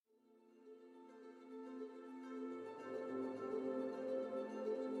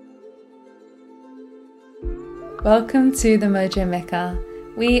Welcome to the Mojo Mecca.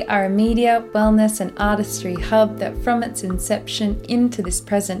 We are a media, wellness and artistry hub that from its inception into this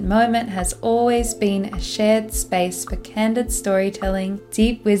present moment has always been a shared space for candid storytelling,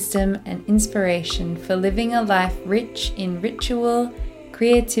 deep wisdom and inspiration for living a life rich in ritual,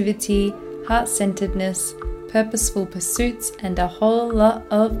 creativity, heart-centeredness, purposeful pursuits and a whole lot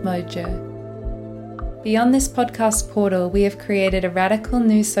of mojo. Beyond this podcast portal, we have created a radical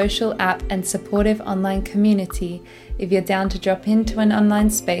new social app and supportive online community if you're down to drop into an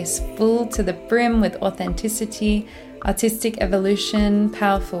online space full to the brim with authenticity, artistic evolution,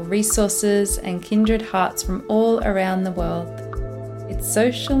 powerful resources, and kindred hearts from all around the world. It's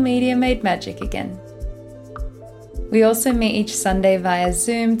social media made magic again. We also meet each Sunday via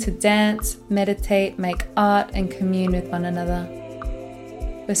Zoom to dance, meditate, make art, and commune with one another.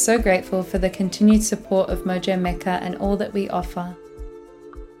 We're so grateful for the continued support of Mojo Mecca and all that we offer.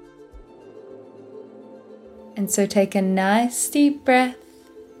 And so take a nice deep breath.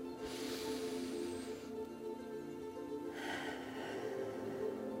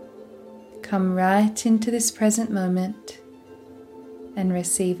 Come right into this present moment and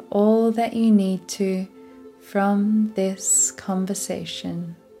receive all that you need to from this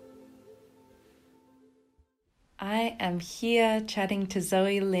conversation. I am here chatting to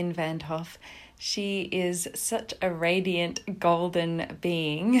Zoe Lynn Vanhoff. She is such a radiant golden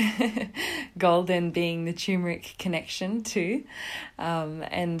being, golden being the turmeric connection too,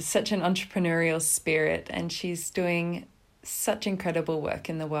 and such an entrepreneurial spirit. And she's doing such incredible work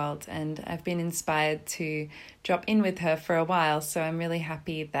in the world. And I've been inspired to drop in with her for a while. So I'm really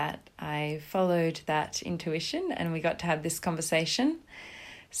happy that I followed that intuition and we got to have this conversation.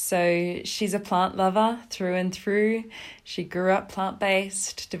 So she's a plant lover through and through. She grew up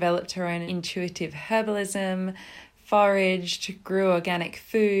plant-based, developed her own intuitive herbalism, foraged, grew organic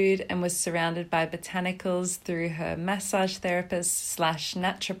food, and was surrounded by botanicals through her massage therapist /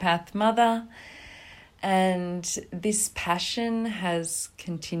 naturopath mother. And this passion has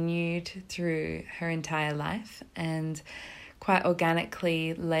continued through her entire life and quite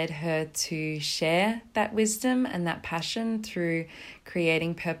organically led her to share that wisdom and that passion through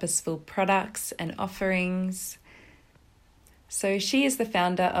creating purposeful products and offerings. So she is the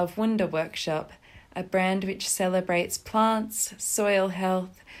founder of Wunder Workshop, a brand which celebrates plants, soil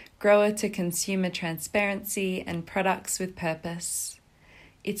health, grower to consumer transparency, and products with purpose.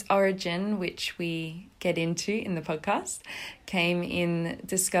 Its origin, which we get into in the podcast, came in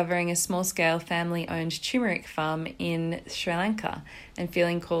discovering a small-scale family-owned turmeric farm in Sri Lanka and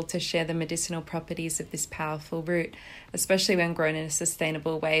feeling called to share the medicinal properties of this powerful root, especially when grown in a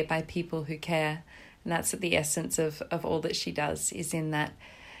sustainable way by people who care. And that's at the essence of all that she does, is in that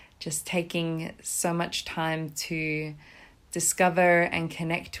just taking so much time to discover and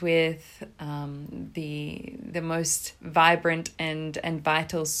connect with the most vibrant and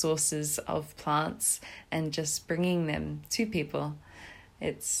vital sources of plants and just bringing them to people.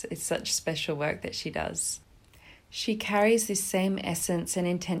 It's such special work that she does. She carries this same essence and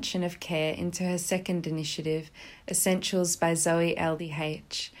intention of care into her second initiative, Essentials by Zoe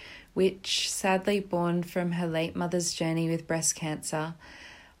LvH, which, sadly born from her late mother's journey with breast cancer,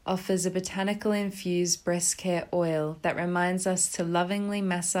 offers a botanical-infused breast care oil that reminds us to lovingly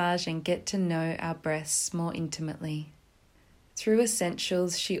massage and get to know our breasts more intimately. Through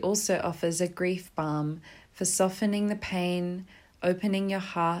Essentials, she also offers a grief balm for softening the pain, opening your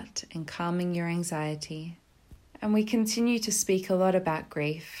heart, and calming your anxiety. And we continue to speak a lot about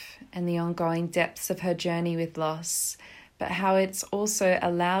grief and the ongoing depths of her journey with loss, but how it's also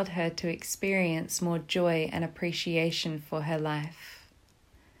allowed her to experience more joy and appreciation for her life.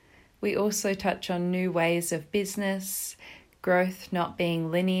 We also touch on new ways of business, growth not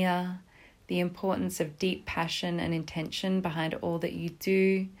being linear, the importance of deep passion and intention behind all that you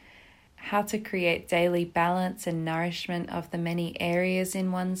do, how to create daily balance and nourishment of the many areas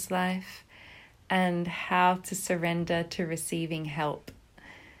in one's life, and how to surrender to receiving help.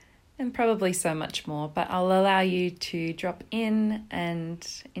 And probably so much more, but I'll allow you to drop in and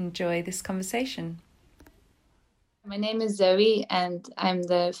enjoy this conversation. My name is Zoe and I'm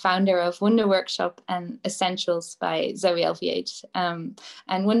the founder of Wunder Workshop and Essentials by Zoe LvH.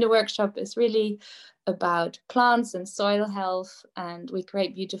 And Wunder Workshop is really about plants and soil health, and we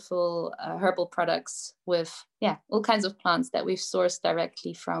create beautiful herbal products with all kinds of plants that we've sourced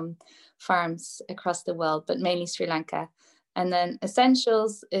directly from farms across the world, but mainly Sri Lanka. And then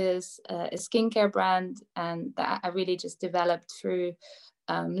Essentials is a skincare brand, and that I really just developed through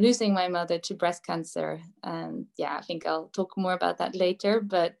losing my mother to breast cancer. And I think I'll talk more about that later.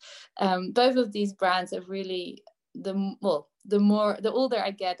 But both of these brands have really, the older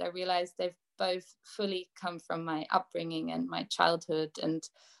I get, I realize they've both fully come from my upbringing and my childhood and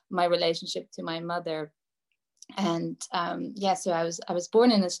my relationship to my mother. And so I was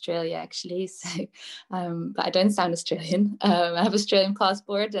born in Australia, actually. So, but I don't sound Australian. I have Australian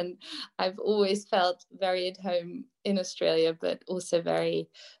passport, and I've always felt very at home in Australia, but also very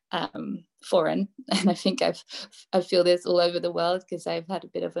foreign. And I think I feel this all over the world because I've had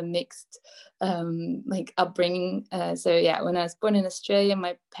a bit of a mixed like upbringing. So yeah, when I was born in Australia,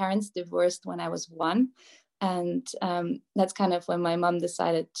 my parents divorced when I was 1. And that's kind of when my mum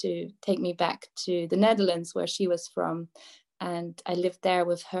decided to take me back to the Netherlands, where she was from. And I lived there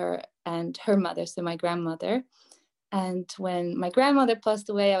with her and her mother, so my grandmother. And when my grandmother passed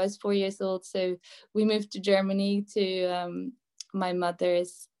away, I was 4 years old. So we moved to Germany to my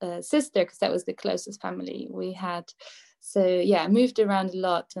mother's sister, because that was the closest family we had. So yeah, I moved around a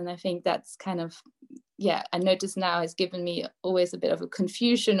lot. And I think that's kind of, yeah, I notice now has given me always a bit of a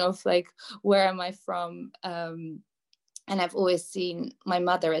confusion of like, where am I from? And I've always seen my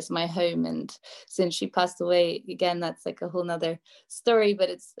mother as my home. And since she passed away, again, that's like a whole nother story, but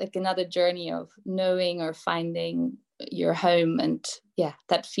it's like another journey of knowing or finding your home and yeah,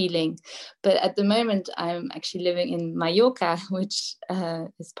 that feeling. But at the moment, I'm actually living in Mallorca, which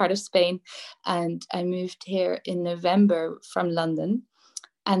is part of Spain. And I moved here in November from London.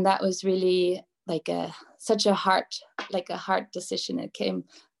 And that was really like such a hard decision. It came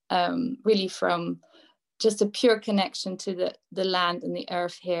really from just a pure connection to the land and the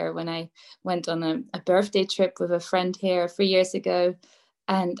earth here, when I went on a birthday trip with a friend here 3 years ago,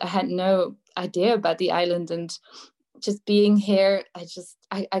 and I had no idea about the island. And just being here,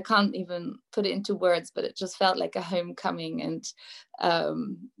 I can't even put it into words, but it just felt like a homecoming. And I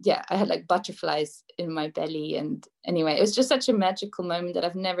had like butterflies in my belly. And anyway, it was just such a magical moment that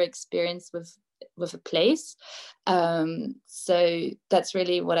I've never experienced with a place. So that's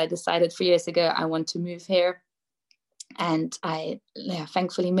really what I decided 3 years ago. I want to move here. And I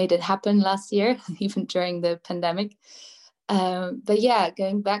thankfully made it happen last year, even during the pandemic. But yeah,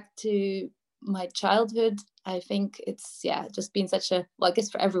 going back to my childhood, I think it's just been such a, well, I guess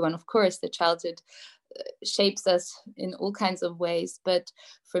for everyone, of course, the childhood shapes us in all kinds of ways. But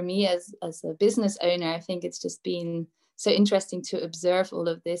for me as a business owner, I think it's just been so interesting to observe all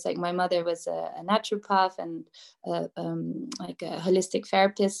of this. Like my mother was a naturopath and like a holistic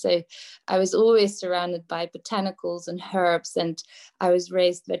therapist. So I was always surrounded by botanicals and herbs, and I was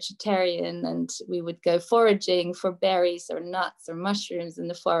raised vegetarian, and we would go foraging for berries or nuts or mushrooms in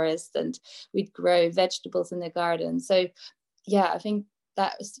the forest, and we'd grow vegetables in the garden. So yeah, I think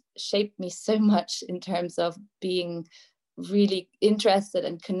that shaped me so much in terms of being really interested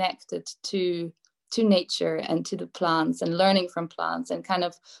and connected to nature and to the plants, and learning from plants, and kind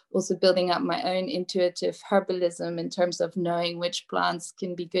of also building up my own intuitive herbalism in terms of knowing which plants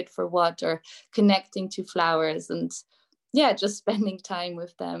can be good for what, or connecting to flowers, and just spending time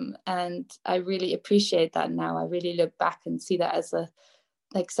with them. And I really appreciate that now. I really look back and see that as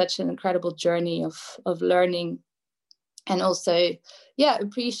such an incredible journey of learning, and also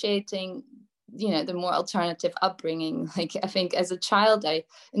appreciating the more alternative upbringing. Like I think as a child,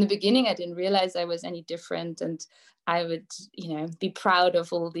 in the beginning I didn't realize I was any different, and I would be proud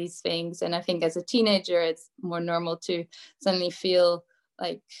of all these things. And I think as a teenager it's more normal to suddenly feel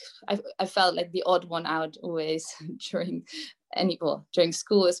like I felt like the odd one out always during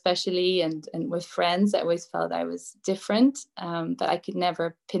school especially, and with friends. I always felt I was different, but I could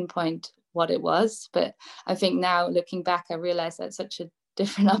never pinpoint what it was. But I think now looking back, I realized that's such a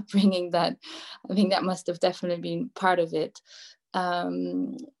different upbringing that I think that must have definitely been part of it.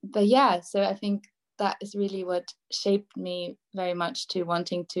 But yeah, so I think that is really what shaped me very much to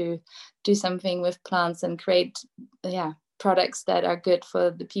wanting to do something with plants and create products that are good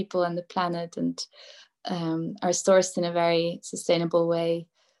for the people and the planet, and are sourced in a very sustainable way.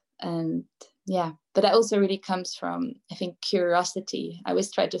 And but that also really comes from, I think, curiosity. I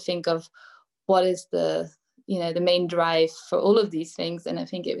always try to think of what is the main drive for all of these things. And I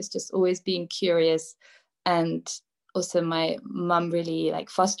think it was just always being curious, and also my mum really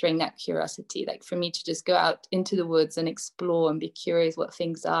fostering that curiosity, for me to just go out into the woods and explore and be curious what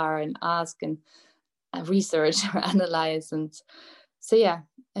things are, and ask and research or analyze. And so I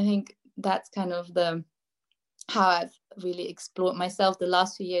think that's kind of how I've really explored myself the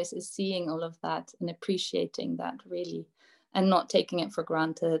last few years, is seeing all of that and appreciating that really, and not taking it for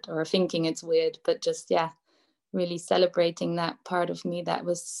granted or thinking it's weird, but just really celebrating that part of me that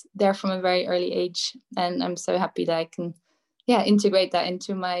was there from a very early age. And I'm so happy that I can integrate that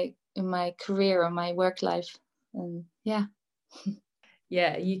into my career or my work life. And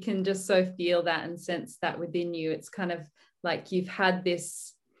you can just so feel that and sense that within you. It's kind of like you've had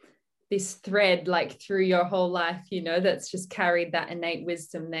this this thread like through your whole life, you know, that's just carried that innate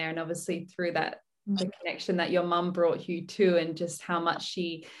wisdom there. And obviously through that, the connection that your mum brought you to, and just how much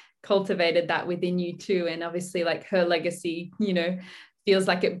she cultivated that within you too. And obviously like her legacy, you know, feels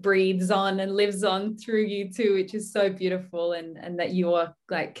like it breathes on and lives on through you too, which is so beautiful. And that you are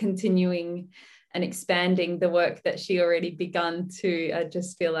like continuing and expanding the work that she already begun to. I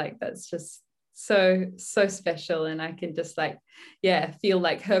just feel like that's just so special. And I can just like, yeah, feel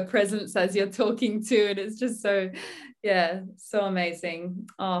like her presence as you're talking to it. It's just so, yeah, so amazing.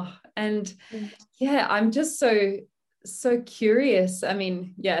 Oh, and yeah, I'm just so curious. I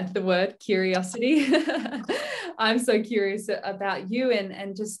mean, yeah, the word curiosity. I'm so curious about you,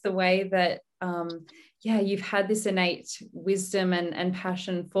 and just the way that yeah, you've had this innate wisdom and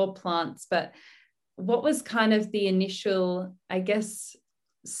passion for plants. But what was kind of the initial, I guess,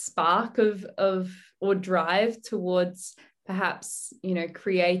 spark of or drive towards perhaps, you know,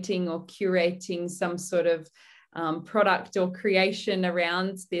 creating or curating some sort of product or creation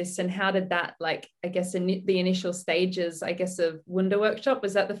around this? And how did that, like, I guess the initial stages, I guess, of Wunder Workshop,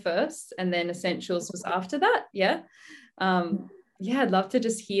 was that the first, and then Essentials was after that? Yeah. Yeah, I'd love to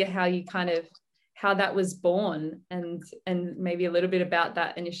just hear how you kind of, how that was born, and maybe a little bit about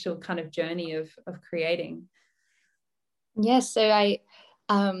that initial kind of journey of creating. Yes, so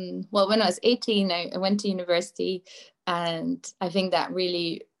well, when I was 18, I went to university, and I think that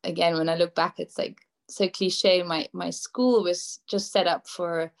really, again, when I look back, it's like so cliche. My school was just set up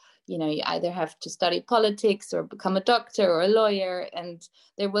for, you know, you either have to study politics or become a doctor or a lawyer, and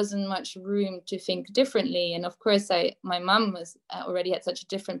there wasn't much room to think differently. And of course, my mum was already had such a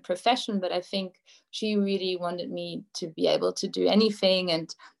different profession, but I think she really wanted me to be able to do anything.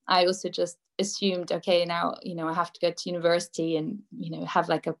 And I also just assumed, okay, now, you know, I have to go to university and, you know, have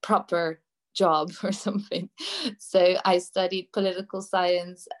like a proper job or something. So I studied political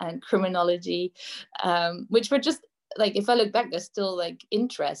science and criminology, which were just like, if I look back, they're still like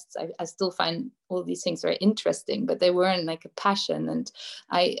interests. I still find all these things very interesting, but they weren't like a passion. And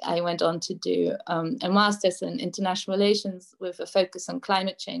I went on to do a master's in international relations with a focus on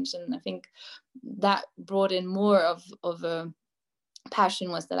climate change. And I think that brought in more of a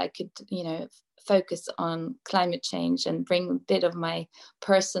passion, was that I could, you know, focus on climate change and bring a bit of my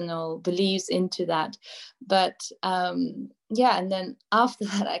personal beliefs into that. But yeah, and then after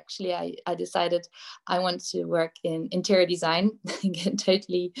that, actually, I decided I want to work in interior design. Again,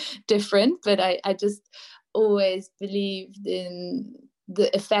 totally different, but I just always believed in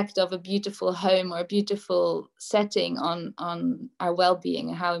the effect of a beautiful home or a beautiful setting on our well-being,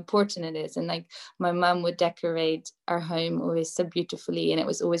 and how important it is. And like, my mum would decorate our home always so beautifully, and it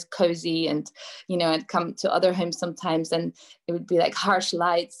was always cozy. And, you know, I'd come to other homes sometimes and it would be like harsh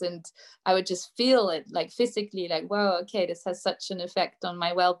lights, and I would just feel it like physically, like, wow, okay, this has such an effect on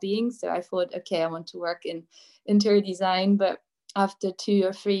my well-being. So I thought, okay, I want to work in interior design. But after 2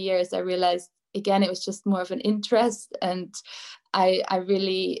 or 3 years, I realized, again, it was just more of an interest. And I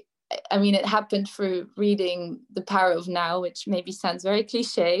really, I mean, it happened through reading The Power of Now, which maybe sounds very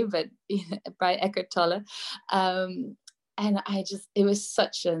cliche, but by Eckhart Tolle. And I just, it was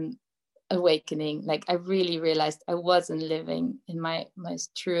such an awakening. Like, I really realized I wasn't living in my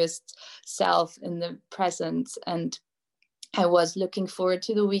most truest self in the present. And I was looking forward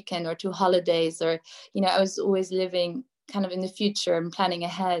to the weekend or to holidays, or, you know, I was always living kind of in the future and planning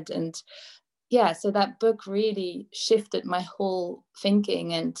ahead. And yeah, so that book really shifted my whole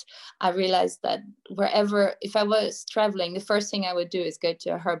thinking. And I realized that wherever, if I was traveling, the first thing I would do is go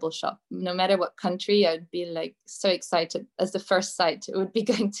to a herbal shop. No matter what country, I'd be like so excited. As the first sight, it would be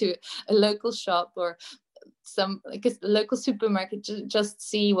going to a local shop or some, like a local supermarket, to just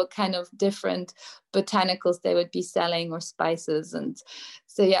see what kind of different botanicals they would be selling, or spices. And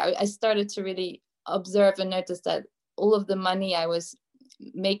so yeah, I started to really observe and notice that all of the money I was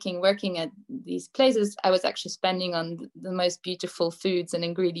making working at these places, I was actually spending on the most beautiful foods and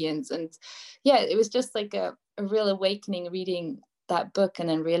ingredients. And yeah, it was just like a real awakening reading that book, and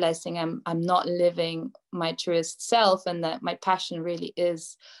then realizing I'm not living my truest self, and that my passion really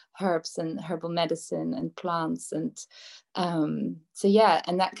is herbs and herbal medicine and plants. And so yeah,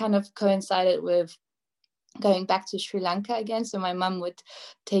 and that kind of coincided with going back to Sri Lanka again. So my mum would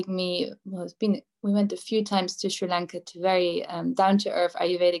take me, well, we went a few times to Sri Lanka to very down-to-earth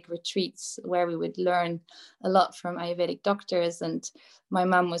Ayurvedic retreats, where we would learn a lot from Ayurvedic doctors. And my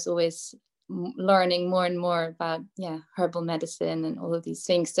mum was always learning more and more about herbal medicine and all of these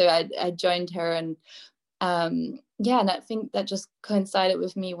things. So I joined her, and and I think that just coincided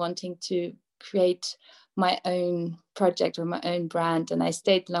with me wanting to create my own project or my own brand. And I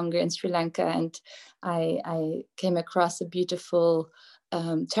stayed longer in Sri Lanka, and I came across a beautiful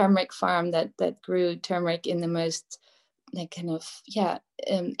turmeric farm that grew turmeric in the most like kind of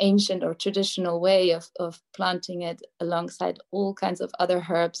ancient or traditional way of planting it alongside all kinds of other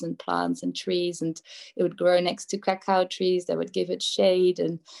herbs and plants and trees. And it would grow next to cacao trees that would give it shade,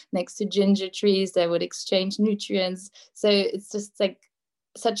 and next to ginger trees that would exchange nutrients. So it's just like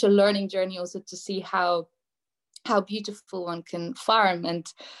such a learning journey also to see how beautiful one can farm. And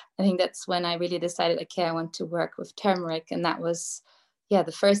I think that's when I really decided, okay, I want to work with turmeric. And that was the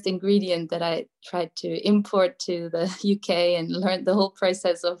first ingredient that I tried to import to the UK, and learned the whole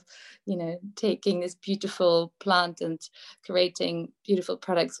process of, taking this beautiful plant and creating beautiful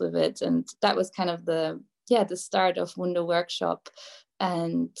products with it. And that was kind of the start of Wunder Workshop.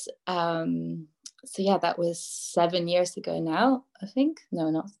 And so that was 7 years ago now, I think.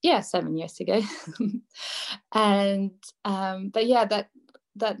 7 years ago. And but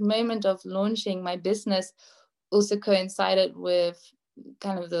that moment of launching my business also coincided with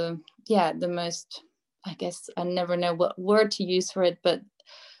kind of the most, I guess I never know what word to use for it, but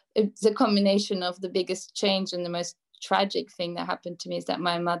it's a combination of the biggest change and the most tragic thing that happened to me is that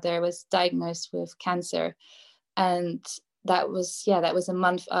my mother was diagnosed with cancer. And that was a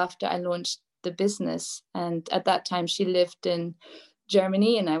month after I launched the business. And at that time she lived in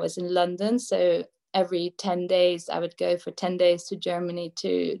Germany and I was in London. So every 10 days I would go for 10 days to Germany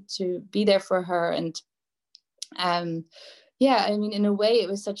to be there for her. And I mean, in a way it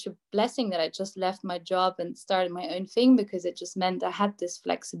was such a blessing that I just left my job and started my own thing, because it just meant I had this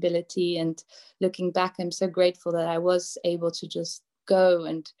flexibility. And looking back, I'm so grateful that I was able to just go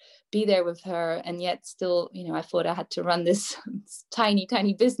and be there with her. And yet still, I thought I had to run this tiny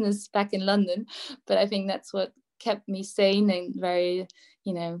business back in London. But I think that's what kept me sane and very,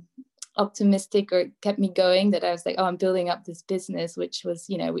 optimistic, or kept me going, that I was like, oh, I'm building up this business, which was,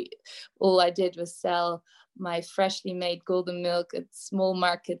 all I did was sell my freshly made golden milk at small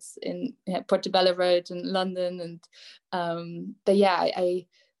markets in Portobello Road in London. And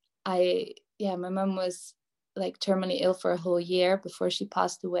my mum was like terminally ill for a whole year before she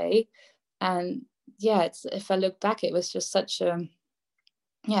passed away. And if I look back, it was just such a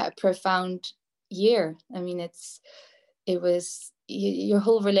profound year. I mean, it was your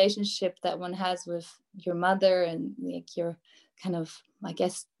whole relationship that one has with your mother, and like your kind of, I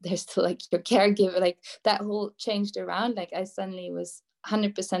guess there's still like your caregiver, like that whole changed around. Like I suddenly was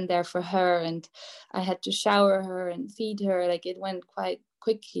 100% there for her, and I had to shower her and feed her. Like it went quite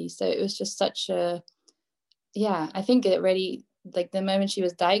quickly. So it was just such a, I think it already, like the moment she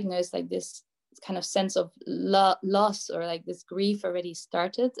was diagnosed, like this kind of sense of loss or like this grief already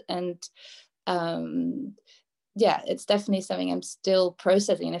started. And it's definitely something I'm still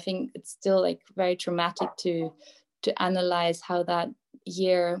processing. And I think it's still like very traumatic to analyze how that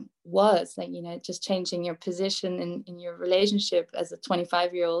year was, like, just changing your position in your relationship as a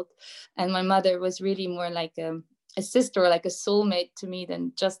 25-year-old. And my mother was really more like a sister or like a soulmate to me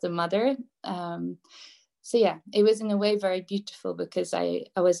than just a mother. It was in a way very beautiful, because I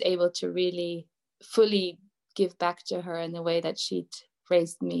was able to really fully give back to her in the way that she'd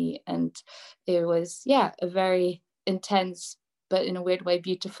raised me. And it was a very intense, but in a weird way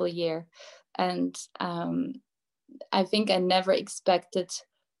beautiful year. And I think I never expected,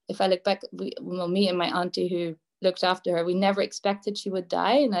 if I look back, me and my auntie who looked after her, we never expected she would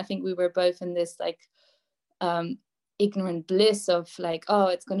die. And I think we were both in this like ignorant bliss of like, oh,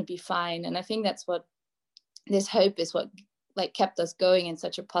 it's going to be fine. And I think that's what this hope is, what like kept us going in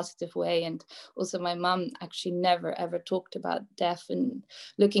such a positive way. And also my mom actually never ever talked about death. And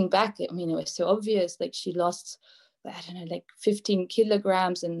looking back, I mean, it was so obvious, like she lost, I don't know, like 15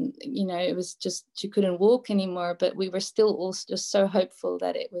 kilograms, and it was just, she couldn't walk anymore. But we were still all just so hopeful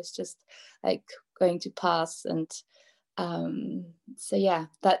that it was just like going to pass. And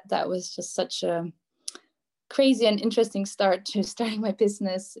that was just such a crazy and interesting start to starting my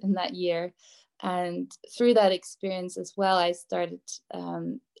business in that year. And through that experience as well, I started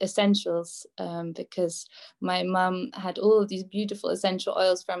essentials, because my mom had all of these beautiful essential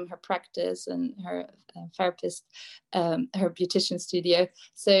oils from her practice and her therapist, her beautician studio.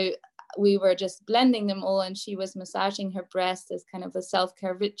 So we were just blending them all, and she was massaging her breast as kind of a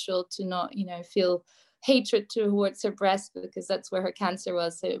self-care ritual to not, feel hatred towards her breast, because that's where her cancer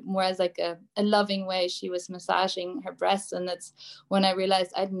was. So more as like a loving way, she was massaging her breasts. And that's when I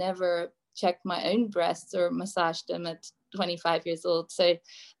realized I'd never checked my own breasts or massaged them at 25 years old. So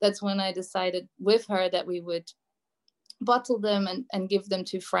that's when I decided with her that we would bottle them and give them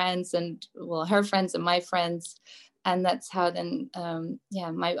to friends, and well, her friends and my friends. And that's how then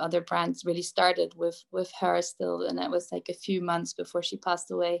my other brands really started with her still. And that was like a few months before she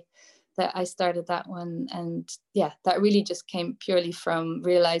passed away. that I started that one. And yeah, that really just came purely from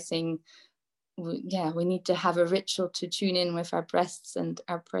realizing, we need to have a ritual to tune in with our breasts and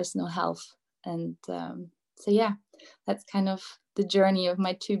our personal health. And so yeah, that's kind of the journey of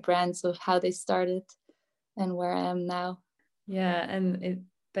my two brands, of how they started and where I am now. Yeah, and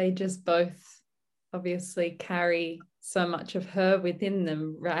they just both obviously carry so much of her within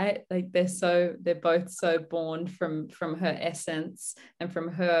them, right? Like they're both so born from her essence and from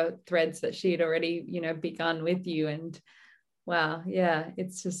her threads that she had already, begun with you. And wow, yeah,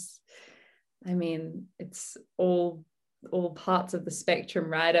 it's just, I mean, it's all parts of the spectrum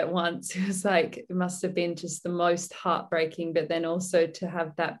right at once. It was like, it must have been just the most heartbreaking, but then also to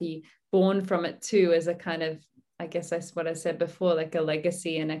have that be born from it too, as a kind of, I guess that's what I said before, like a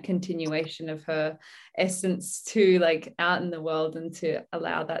legacy and a continuation of her essence to like out in the world, and to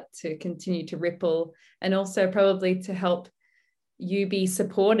allow that to continue to ripple, and also probably to help you be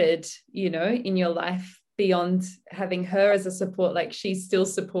supported, in your life beyond having her as a support. Like she's still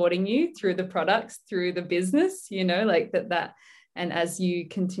supporting you through the products, through the business, like that. And as you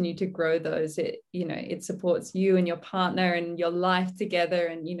continue to grow those, it supports you and your partner and your life together,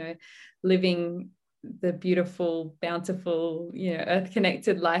 and, living the beautiful, bountiful, earth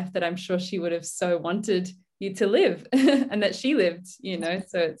connected life that I'm sure she would have so wanted you to live and that she lived,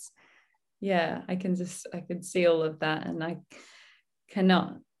 so it's, yeah, I can see all of that. And I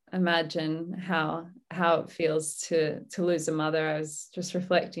cannot imagine how it feels to lose a mother. I was just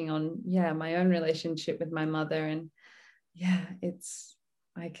reflecting on, my own relationship with my mother, and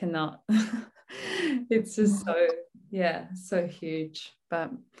I cannot it's just so huge.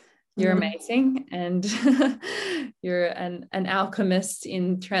 But you're amazing, and you're an alchemist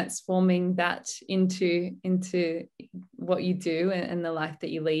in transforming that into what you do, and the life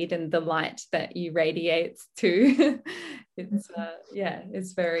that you lead and the light that you radiate too.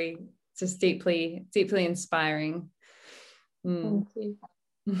 It's very, just deeply inspiring. Thank you.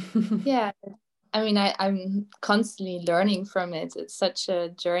 Yeah, I mean, I'm constantly learning from it. It's such a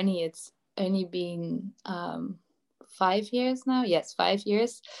journey. It's only been 5 years now. Yes, 5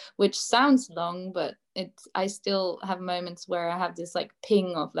 years, which sounds long, but I still have moments where I have this like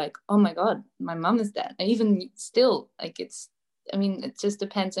ping of like, oh my God, my mom is dead. And even still, like it just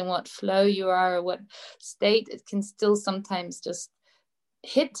depends on what flow you are or what state. It can still sometimes just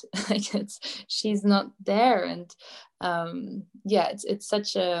hit like she's not there. And it's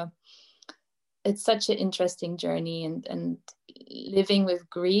such an interesting journey, and living with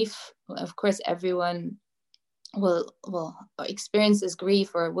grief. Of course, everyone will experiences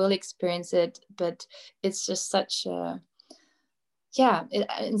grief or will experience it, but it's just such a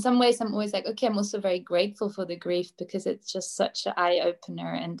in some ways I'm always like, okay, I'm also very grateful for the grief, because it's just such an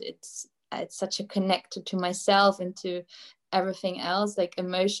eye-opener, and it's such a connector to myself and to everything else. Like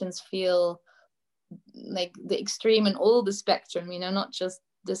emotions feel like the extreme and all the spectrum, not just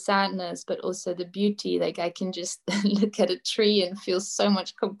the sadness but also the beauty. Like I can just look at a tree and feel so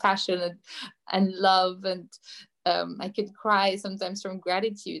much compassion and love, and I could cry sometimes from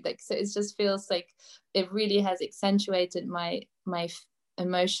gratitude. Like, so it just feels like it really has accentuated my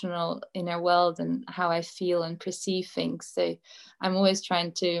emotional inner world and how I feel and perceive things. So I'm always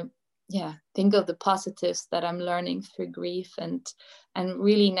trying to think of the positives that I'm learning through grief, and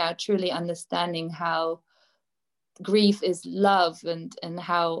really now truly understanding how grief is love, and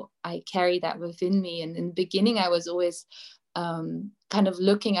how I carry that within me. And in the beginning I was always kind of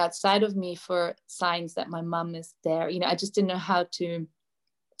looking outside of me for signs that my mom is there. I just didn't know how to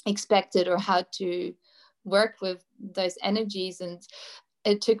expect it or how to work with those energies. And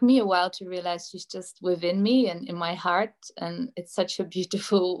it took me a while to realize she's just within me and in my heart. And it's such a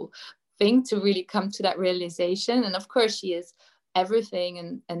beautiful thing to really come to that realization. And of course she is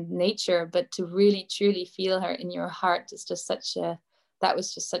everything and nature, but to really truly feel her in your heart is just that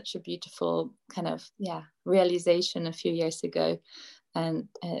was just such a beautiful kind of realization a few years ago. And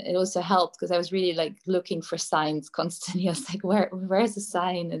it also helped because I was really like looking for signs constantly. I was like, where's the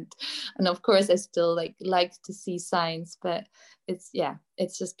sign? And of course I still like to see signs, but it's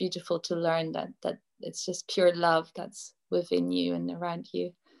just beautiful to learn that it's just pure love that's within you and around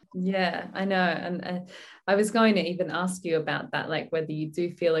you. Yeah, I know. And I was going to even ask you about that, like whether you do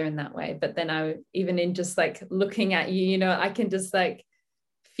feel her in that way. But then even in just like looking at you, I can just like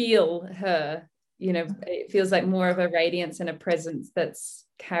feel her, it feels like more of a radiance and a presence that's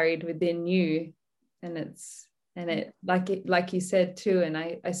carried within you. And it like you said too, and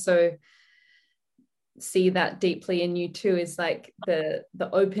I so see that deeply in you too, is like the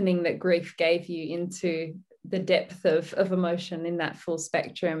opening that grief gave you into the depth of emotion in that full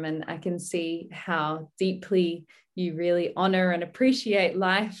spectrum. And I can see how deeply you really honor and appreciate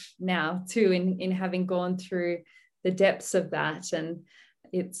life now too, in having gone through the depths of that. And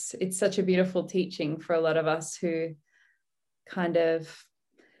it's such a beautiful teaching for a lot of us who kind of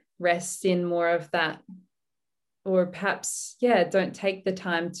rest in more of that, or perhaps, don't take the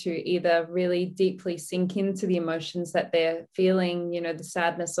time to either really deeply sink into the emotions that they're feeling, the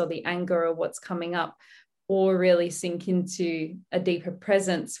sadness or the anger or what's coming up, or really sink into a deeper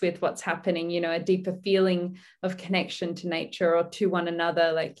presence with what's happening, a deeper feeling of connection to nature or to one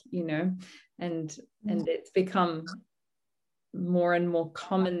another, and it's become more and more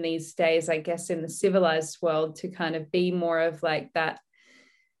common these days, I guess, in the civilized world to kind of be more of like that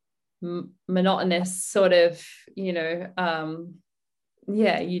monotonous sort of, it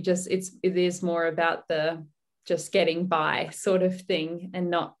is more about the just getting by sort of thing, and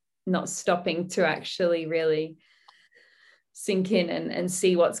not stopping to actually really sink in and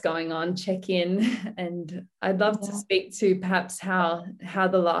see what's going on, check in. And I'd love to speak to perhaps how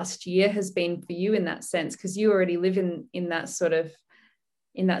the last year has been for you in that sense, because you already live in that sort of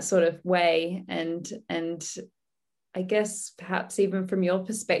way, and I guess perhaps even from your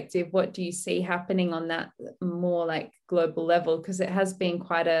perspective, what do you see happening on that more like global level? Because it has been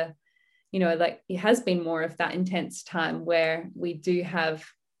quite a, it has been more of that intense time where we do have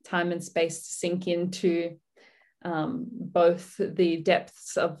time and space to sink into both the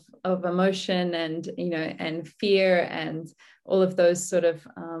depths of emotion and, and fear and all of those sort of,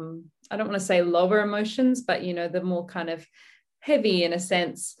 I don't want to say lower emotions, but, the more kind of heavy in a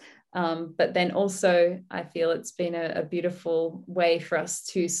sense. But then also I feel it's been a beautiful way for us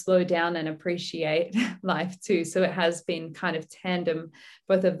to slow down and appreciate life too. So it has been kind of tandem,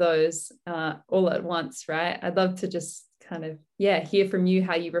 both of those all at once, right? I'd love to just kind of, hear from you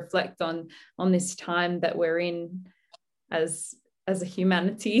how you reflect on this time that we're in as a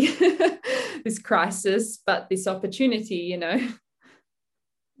humanity, this crisis, but this opportunity,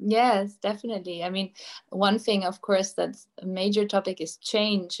 Yes, definitely. I mean, one thing, of course, that's a major topic is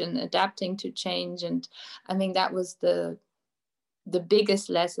change and adapting to change. And I think that was the biggest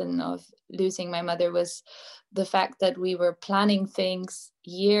lesson of losing my mother, was the fact that we were planning things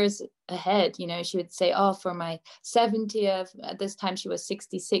years ahead. She would say, oh, for my 70th, at this time she was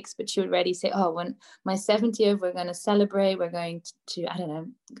 66, but she would already say, oh, when my 70th, we're going to celebrate, we're going to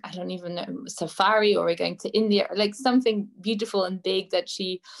I don't even know, safari, or we're going to India, like something beautiful and big that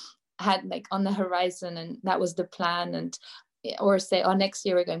she had like on the horizon, and that was the plan. And or say, oh, next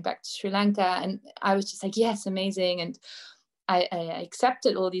year we're going back to Sri Lanka. And I was just like, yes, amazing. And I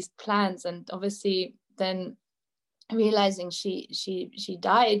accepted all these plans, and obviously then realizing she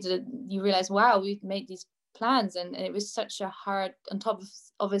died, you realize, wow, we've made these plans, and it was such a hard, on top of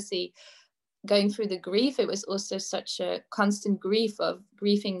obviously going through the grief, it was also such a constant grief of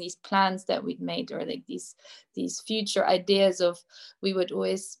grieving these plans that we'd made, or like these future ideas of, we would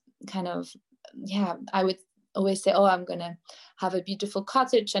always kind of, I would always say, oh, I'm gonna have a beautiful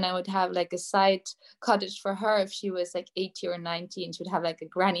cottage, and I would have like a side cottage for her if she was like 80 or 90, and she would have like a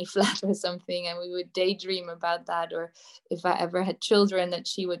granny flat or something, and we would daydream about that. Or if I ever had children, that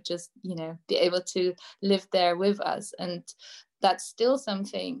she would just be able to live there with us. And that's still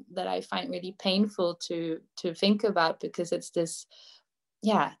something that I find really painful to think about, because it's this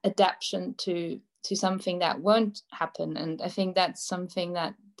adaptation to something that won't happen. And I think that's something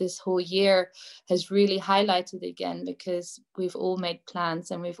that this whole year has really highlighted again, because we've all made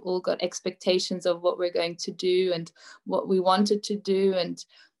plans and we've all got expectations of what we're going to do and what we wanted to do. And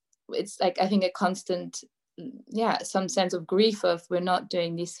it's like, I think, a constant some sense of grief of we're not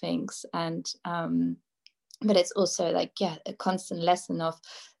doing these things. And but it's also like a constant lesson of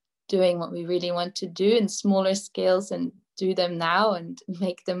doing what we really want to do in smaller scales, and do them now and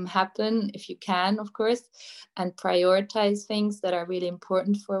make them happen if you can, of course, and prioritize things that are really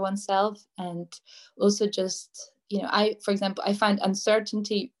important for oneself. And also just, for example, I find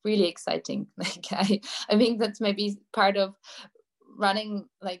uncertainty really exciting. Like I think that's maybe part of running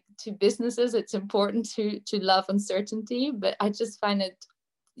like two businesses. It's important to love uncertainty, but I just find it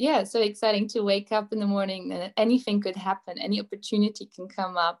so exciting to wake up in the morning and anything could happen, any opportunity can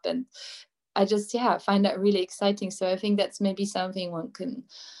come up, and I just find that really exciting. So I think that's maybe something one can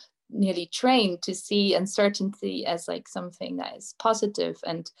nearly train, to see uncertainty as like something that is positive,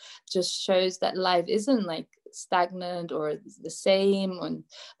 and just shows that life isn't like stagnant or the same,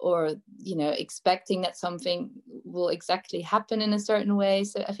 or expecting that something will exactly happen in a certain way.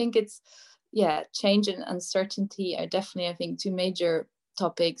 So I think it's change and uncertainty are definitely, I think, two major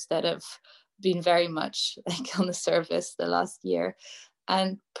topics that have been very much like on the surface the last year.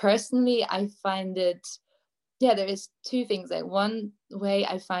 And personally, I find it yeah, there is two things. Like one way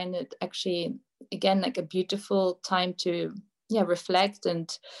I find it actually, again, like a beautiful time to reflect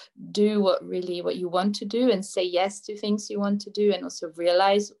and do what you want to do, and say yes to things you want to do, and also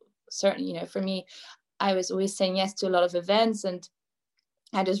realize certain, for me, I was always saying yes to a lot of events, and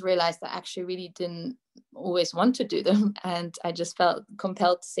I just realized that I actually really didn't always want to do them. And I just felt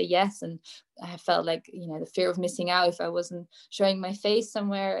compelled to say yes. And I felt like, the fear of missing out if I wasn't showing my face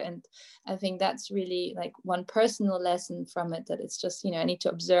somewhere. And I think that's really like one personal lesson from it, that it's just, I need to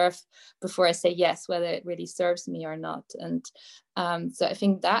observe before I say yes, whether it really serves me or not. And so I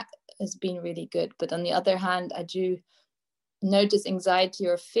think that has been really good. But on the other hand, I do notice anxiety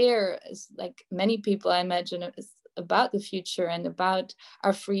or fear, is like many people, I imagine, is about the future and about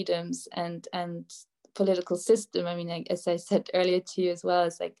our freedoms and political system. I mean, as I said earlier to you as well,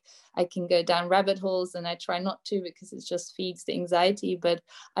 it's like I can go down rabbit holes, and I try not to, because it just feeds the anxiety. But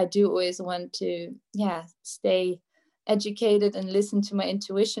I do always want to stay educated and listen to my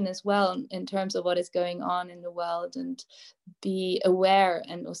intuition as well, in terms of what is going on in the world, and be aware,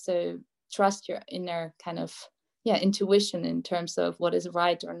 and also trust your inner kind of intuition in terms of what is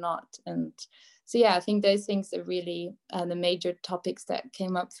right or not. And so I think those things are really the major topics that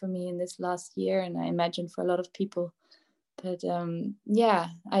came up for me in this last year, and I imagine for a lot of people. But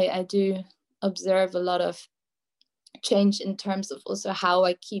I do observe a lot of change in terms of also how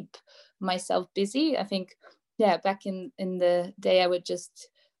I keep myself busy. I think back in the day, I would just,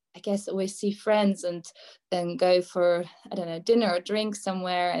 I guess, always see friends and then go for, I don't know, dinner or drink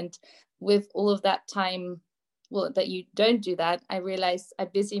somewhere. And with all of that time, that you don't do that, I realize I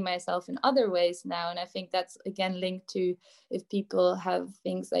busy myself in other ways now. And I think that's again linked to, if people have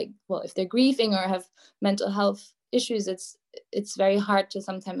things like, if they're grieving or have mental health issues, it's very hard to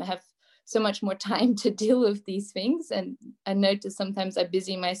sometimes have so much more time to deal with these things. And I notice sometimes I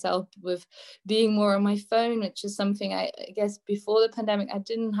busy myself with being more on my phone, which is something I guess before the pandemic I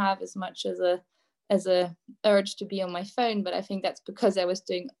didn't have as much as a urge to be on my phone. But I think that's because I was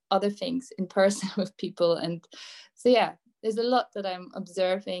doing other things in person with people. And so there's a lot that I'm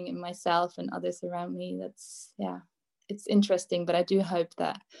observing in myself and others around me. That's it's interesting. But I do hope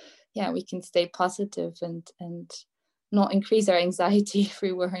that we can stay positive and not increase our anxiety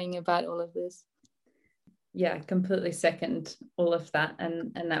through worrying about all of this. Completely second all of that,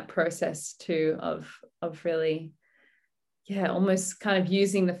 and that process too of really almost kind of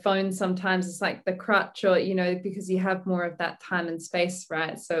using the phone sometimes as like the crutch, or because you have more of that time and space,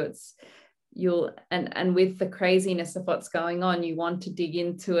 right? So it's and with the craziness of what's going on, you want to dig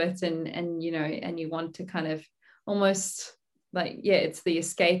into it, and you want to kind of almost like it's the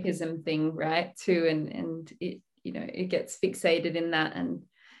escapism thing, right, too, and it it gets fixated in that. And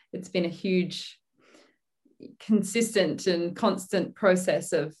it's been a huge consistent and constant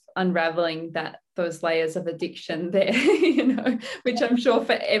process of unraveling those layers of addiction there, which I'm sure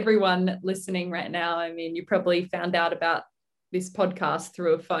for everyone listening right now, I mean, you probably found out about this podcast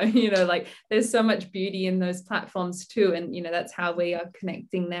through a phone, like there's so much beauty in those platforms too. And, that's how we are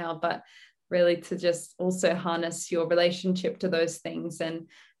connecting now, but really to just also harness your relationship to those things. And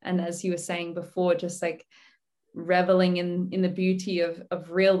as you were saying before, just like reveling in the beauty of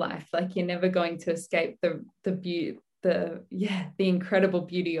real life. Like you're never going to escape the beauty, the incredible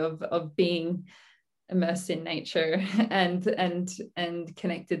beauty of being immersed in nature and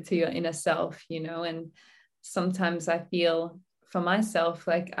connected to your inner self, and sometimes I feel for myself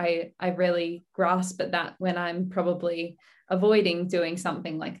like I really grasp at that when I'm probably avoiding doing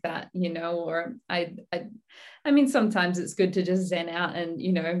something like that, or I mean, sometimes it's good to just zen out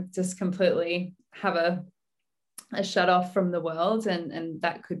and just completely have a shut off from the world, and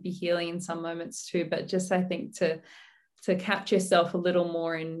that could be healing in some moments too. But just I think to catch yourself a little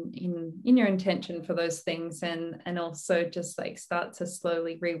more in your intention for those things, and also just like start to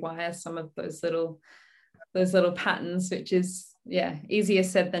slowly rewire some of those little patterns, which is easier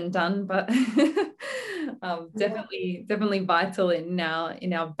said than done, but definitely vital in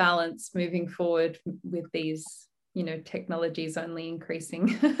our balance moving forward with these technologies only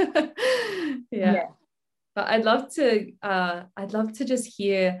increasing. But I'd love to just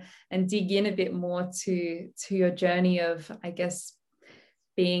hear and dig in a bit more to your journey of, I guess,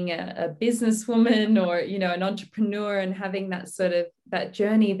 being a businesswoman or, an entrepreneur, and having that sort of that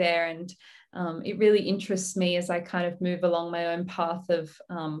journey there. And it really interests me as I kind of move along my own path of,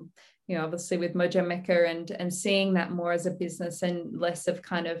 obviously with Mojo Mecca and seeing that more as a business and less of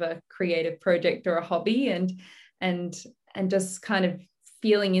kind of a creative project or a hobby, and just kind of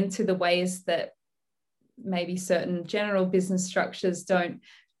feeling into the ways that maybe certain general business structures don't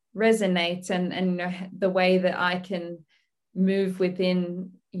resonate, and the way that I can move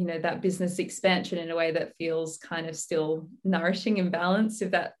within, you know, that business expansion in a way that feels kind of still nourishing and balanced,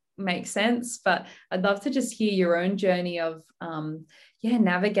 if that makes sense. But I'd love to just hear your own journey of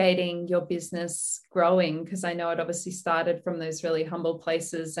navigating your business growing, because I know it obviously started from those really humble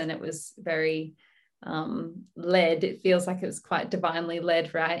places, and it was very led. It feels like it was quite divinely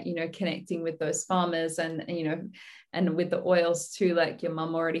led, right? You know, connecting with those farmers, and you know, and with the oils too, like your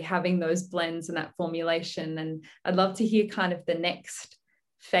mum already having those blends and that formulation. And I'd love to hear kind of the next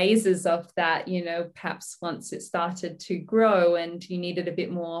phases of that, you know, perhaps once it started to grow and you needed a bit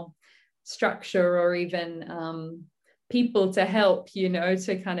more structure, or even people to help, you know,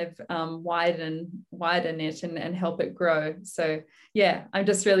 to kind of widen it and help it grow. So yeah, I'm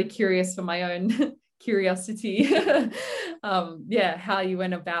just really curious for my own curiosity, how you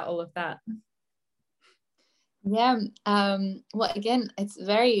went about all of that. Yeah. Well, again, it's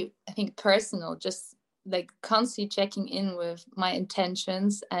very, I think, personal, just like constantly checking in with my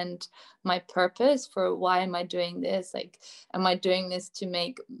intentions and my purpose for why am I doing this? Like, am I doing this to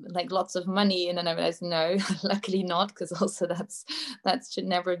make like lots of money? And then I realized, no, luckily not, because also that should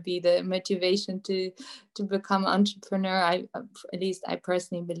never be the motivation to become an entrepreneur. At least I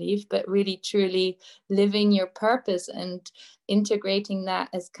personally believe, but really truly living your purpose and integrating that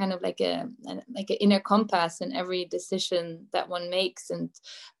as kind of like an inner compass in every decision that one makes. And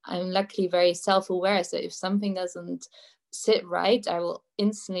I'm luckily very self-aware, so if something doesn't sit right, I will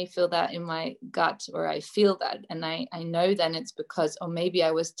instantly feel that in my gut, or I feel that, and I know then it's because, or maybe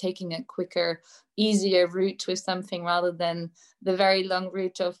I was taking a quicker, easier route with something rather than the very long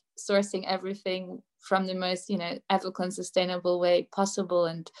route of sourcing everything from the most, you know, ethical and sustainable way possible,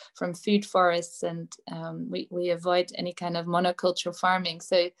 and from food forests, and we avoid any kind of monoculture farming.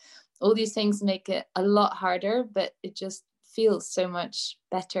 So all these things make it a lot harder, but it just feels so much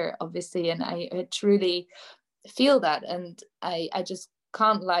better, obviously, and I truly feel that, and I just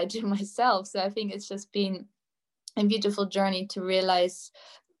can't lie to myself. So I think it's just been a beautiful journey to realize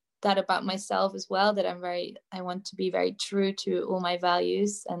that about myself as well, that I want to be very true to all my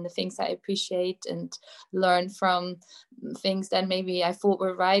values and the things I appreciate, and learn from things that maybe I thought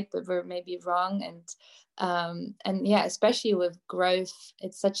were right but were maybe wrong. And yeah, especially with growth,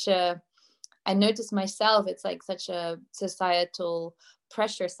 it's such a, I notice myself, it's like such a societal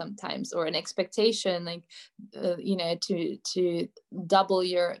pressure sometimes, or an expectation, like you know, to double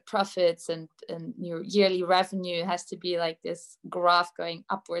your profits, and your yearly revenue has to be like this graph going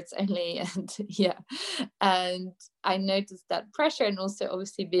upwards only. And yeah, and I noticed that pressure. And also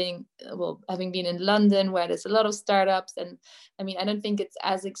obviously being, well, having been in London where there's a lot of startups, and I mean, I don't think it's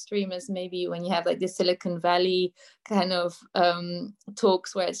as extreme as maybe when you have like the Silicon Valley kind of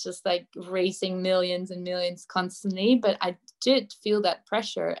talks where it's just like raising millions and millions constantly, but I did feel that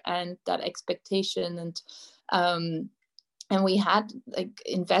pressure and that expectation. And we had like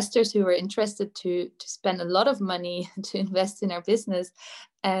investors who were interested to spend a lot of money to invest in our business.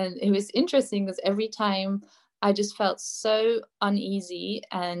 And it was interesting because every time I just felt so uneasy.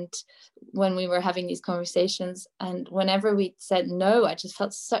 And when we were having these conversations, and whenever we said no, I just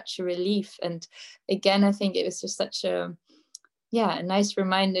felt such a relief. And again, I think it was just such a nice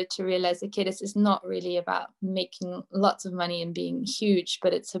reminder to realize, okay, this is not really about making lots of money and being huge,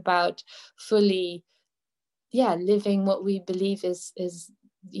 but it's about fully living what we believe is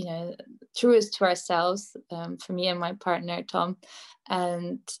you know, truest to ourselves, for me and my partner Tom.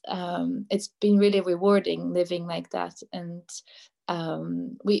 And it's been really rewarding living like that. And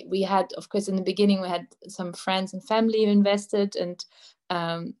we had, of course, in the beginning we had some friends and family who invested, and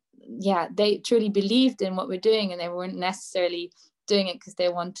they truly believed in what we're doing, and they weren't necessarily doing it because they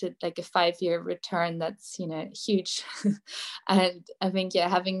wanted like a 5-year return that's, you know, huge. And I think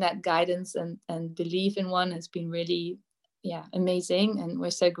having that guidance and belief in one has been really amazing, and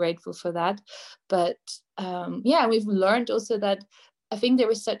we're so grateful for that. But we've learned also that I think there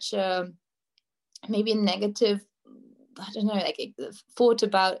was such a maybe a negative, I don't know, like thought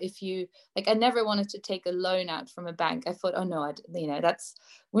about, if you, like, I never wanted to take a loan out from a bank. I thought, oh no,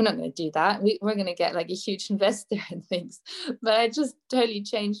 we're not going to do that. We're going to get like a huge investor and things. But I just totally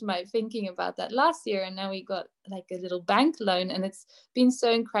changed my thinking about that last year. And now we got like a little bank loan, and it's been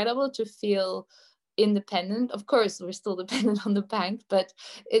so incredible to feel independent. Of course, we're still dependent on the bank, but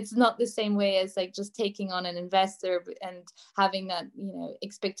it's not the same way as like just taking on an investor and having that, you know,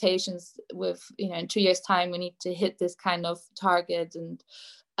 expectations with, you know, in 2 years time we need to hit this kind of target. And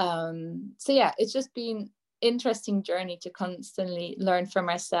it's just been interesting journey to constantly learn from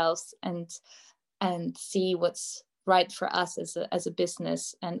ourselves and see what's right for us as a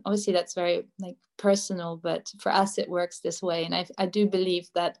business. And obviously that's very like personal, but for us it works this way. And I do believe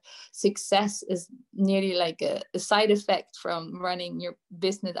that success is nearly like a side effect from running your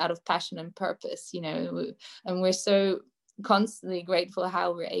business out of passion and purpose, you know. And we're so constantly grateful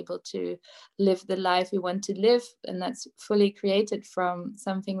how we're able to live the life we want to live, and that's fully created from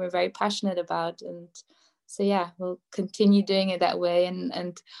something we're very passionate about. And so yeah, we'll continue doing it that way.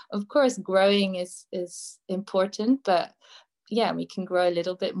 And of course growing is important, but yeah, we can grow a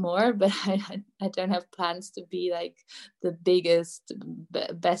little bit more, but I don't have plans to be like the biggest,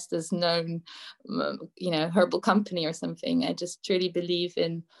 bestest known, you know, herbal company or something. I just truly believe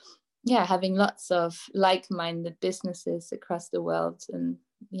in, yeah, having lots of like-minded businesses across the world. And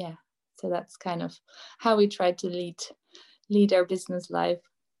yeah, so that's kind of how we try to lead our business life.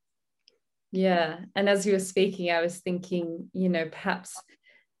 Yeah. And as you were speaking, I was thinking, you know, perhaps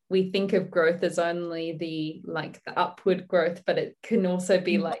we think of growth as only the upward growth, but it can also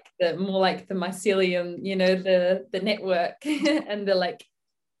be like the more like the mycelium, you know, the network and the like,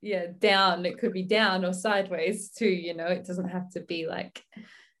 yeah, down. It could be down or sideways too, you know. It doesn't have to be like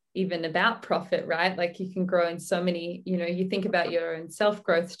even about profit, right? Like you can grow in so many, you know, you think about your own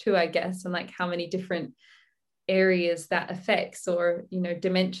self-growth too, I guess, and like how many different areas that affects, or, you know,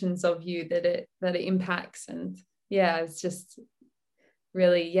 dimensions of you that it impacts. And yeah, it's just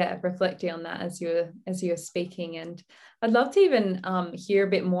really, yeah, reflecting on that as you're speaking. And I'd love to even hear a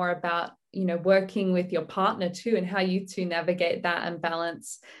bit more about, you know, working with your partner too, and how you two navigate that and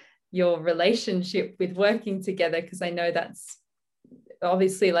balance your relationship with working together, because I know that's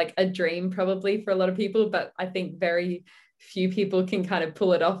obviously like a dream probably for a lot of people, but I think very few people can kind of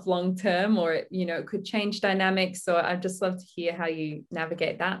pull it off long term, or, you know, it could change dynamics. So I'd just love to hear how you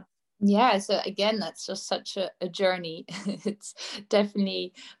navigate that. Yeah, so again, that's just such a journey. It's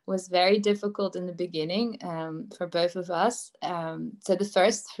definitely was very difficult in the beginning, for both of us. So the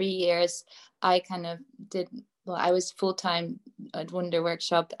first 3 years I kind of did, well, I was full-time at Wunder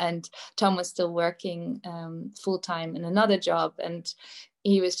Workshop, and Tom was still working full-time in another job. And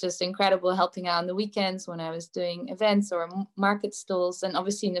he was just incredible, helping out on the weekends when I was doing events or market stalls. And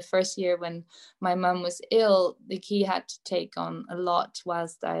obviously in the first year when my mum was ill, like, he had to take on a lot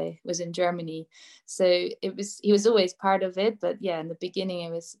whilst I was in Germany. So he was always part of it. But yeah, in the beginning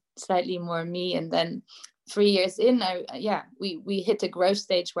it was slightly more me. And then 3 years in, we hit a growth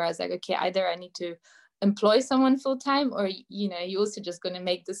stage where I was like, okay, either I need to employ someone full-time, or, you know, you're also just going to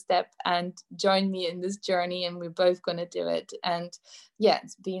make the step and join me in this journey, and we're both going to do it. And yeah,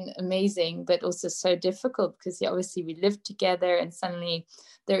 it's been amazing, but also so difficult, because yeah, obviously we live together, and suddenly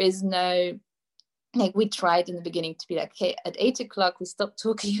there is no, like, we tried in the beginning to be like, okay, at 8 o'clock we stop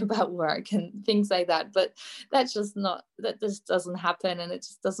talking about work and things like that, but that just doesn't happen, and it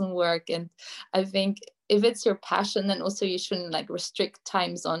just doesn't work. And I think if it's your passion, then also you shouldn't like restrict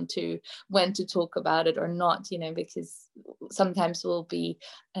times onto when to talk about it or not, you know, because sometimes we'll be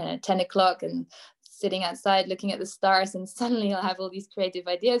 10 o'clock and sitting outside looking at the stars, and suddenly I'll have all these creative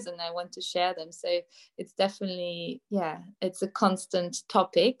ideas and I want to share them. So it's definitely, yeah, it's a constant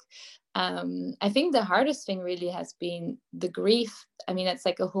topic. I think the hardest thing really has been the grief. I mean, it's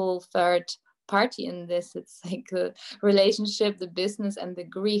like a whole third party in this. It's like the relationship, the business, and the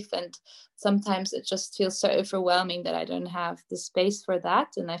grief. And sometimes it just feels so overwhelming that I don't have the space for that.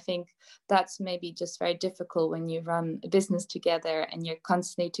 And I think that's maybe just very difficult when you run a business together and you're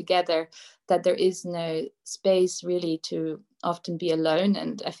constantly together, that there is no space really to often be alone.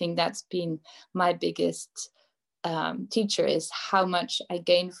 And I think that's been my biggest teacher, is how much I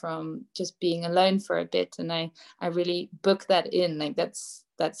gain from just being alone for a bit. And I really book that in, like that's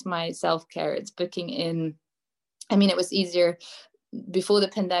my self-care. It's booking in. I mean, it was easier before the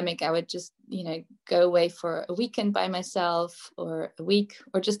pandemic. I would just, you know, go away for a weekend by myself, or a week,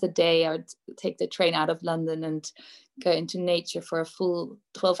 or just a day. I would take the train out of London and go into nature for a full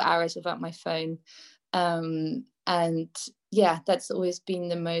 12 hours without my phone. And yeah, that's always been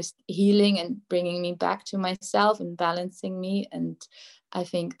the most healing and bringing me back to myself and balancing me. And I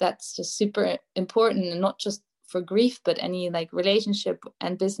think that's just super important, and not just for grief, but any like relationship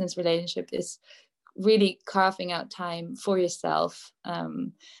and business relationship, is really carving out time for yourself.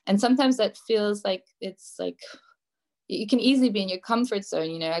 And sometimes that feels like it's like you can easily be in your comfort zone.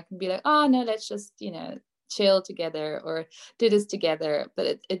 You know, I can be like, oh no, let's just, you know, chill together or do this together.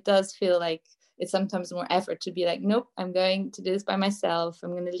 But it does feel like it's sometimes more effort to be like, nope, I'm going to do this by myself.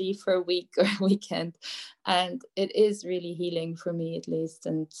 I'm going to leave for a week or a weekend. And it is really healing for me, at least.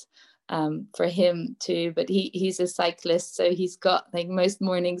 And for him too, but he's a cyclist, so he's got like most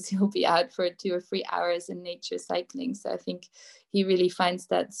mornings he'll be out for 2 or 3 hours in nature cycling. So I think he really finds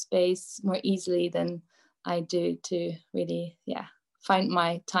that space more easily than I do to really, find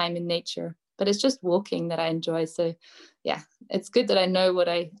my time in nature. But it's just walking that I enjoy. So yeah, it's good that I know what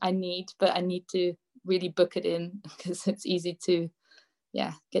I need, but I need to really book it in, because it's easy to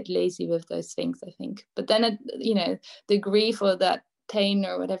get lazy with those things, I think. But then the grief or that pain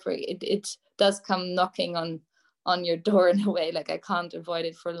or whatever, it does come knocking on your door in a way. Like, I can't avoid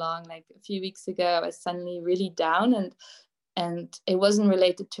it for long. Like a few weeks ago, I was suddenly really down, and it wasn't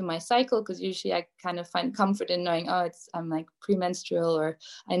related to my cycle, because usually I kind of find comfort in knowing, I'm like premenstrual, or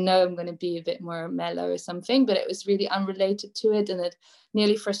I know I'm going to be a bit more mellow or something, but it was really unrelated to it. And it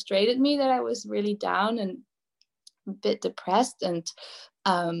nearly frustrated me that I was really down and a bit depressed. And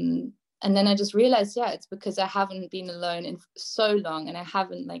then I just realized, it's because I haven't been alone in so long, and I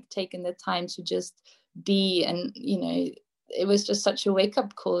haven't like taken the time to just be. And it was just such a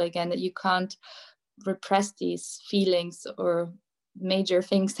wake-up call again, that you can't repress these feelings or major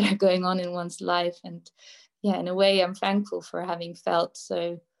things that are going on in one's life. And in a way, I'm thankful for having felt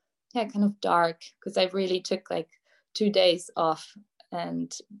so kind of dark, because I really took like 2 days off,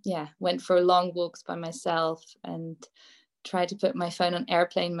 and went for long walks by myself, and tried to put my phone on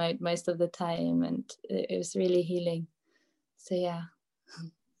airplane mode most of the time, and it was really healing. So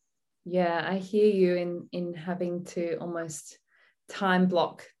I hear you in having to almost time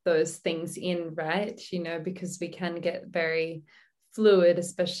block those things in, right? Because we can get very fluid,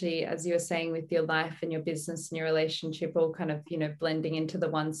 especially as you were saying, with your life and your business and your relationship all kind of blending into the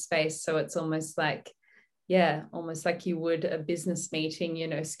one space. So it's almost like you would a business meeting,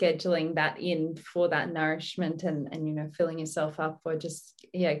 scheduling that in for that nourishment, and filling yourself up, or just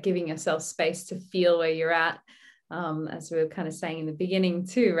giving yourself space to feel where you're at, as we were kind of saying in the beginning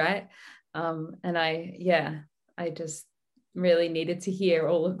too, right? And I just really needed to hear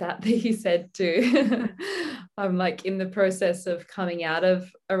all of that you said too. I'm like in the process of coming out of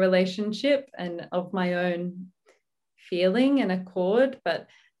a relationship and of my own feeling and accord, but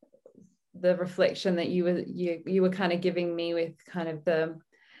the reflection that you were kind of giving me with kind of the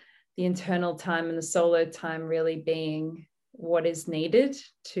internal time and the solo time really being what is needed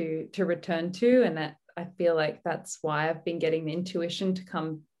to return to. And that I feel like that's why I've been getting the intuition to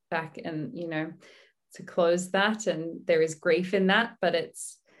come back and to close that. And there is grief in that, but it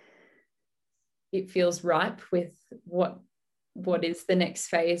feels ripe with what is the next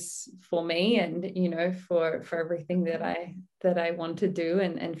phase for me, and for everything that I want to do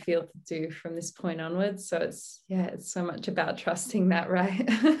and feel to do from this point onwards. So it's so much about trusting that, right?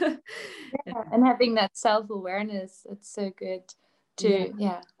 And having that self-awareness, it's so good to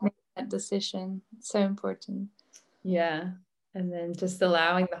make that decision. It's so important. And then just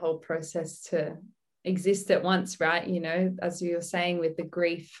allowing the whole process to exist at once, right? As you were saying, with the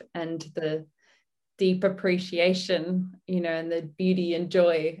grief and the deep appreciation, and the beauty and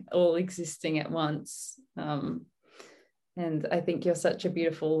joy all existing at once. And I think you're such a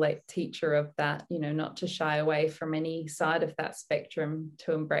beautiful teacher of that, not to shy away from any side of that spectrum,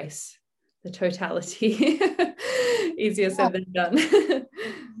 to embrace the totality. Easier said than done.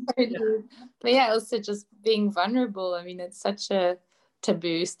 But also just being vulnerable. I mean, it's such a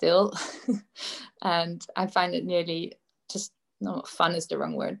taboo still. And I find it nearly just, no, fun is the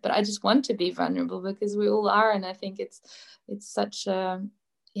wrong word, but I just want to be vulnerable, because we all are. And I think it's such a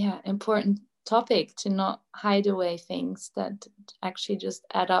important topic to not hide away things that actually just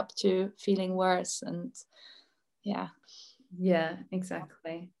add up to feeling worse. And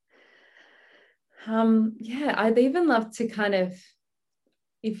exactly. I'd even love to kind of,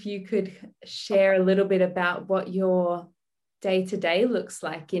 if you could share a little bit about what your day-to-day looks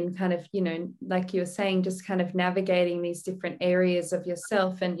like in kind of, like you were saying, just kind of navigating these different areas of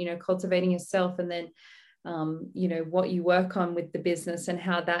yourself and, cultivating yourself, and then, what you work on with the business, and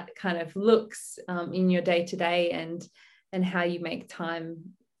how that kind of looks in your day-to-day, and how you make time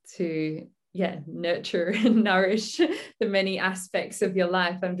to, nurture and nourish the many aspects of your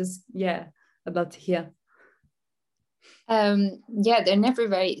life. I'm just, I'd love to hear. They're never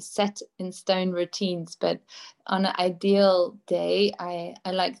very set in stone routines, but on an ideal day, I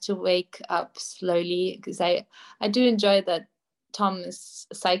like to wake up slowly, because I do enjoy that Tom is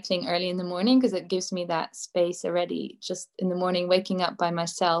cycling early in the morning, because it gives me that space already just in the morning, waking up by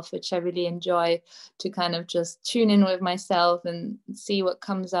myself, which I really enjoy, to kind of just tune in with myself and see what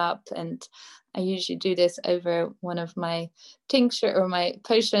comes up. And I usually do this over one of my tincture or my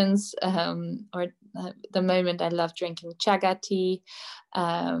potions, or the moment I love drinking chaga tea.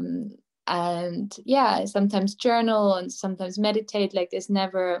 And I sometimes journal and sometimes meditate. Like, there's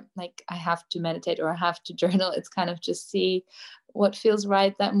never like I have to meditate or I have to journal. It's kind of just see what feels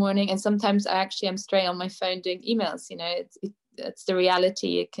right that morning. And sometimes I actually am straight on my phone doing emails. It's the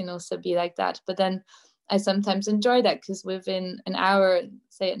reality. It can also be like that. But then I sometimes enjoy that, because within an hour,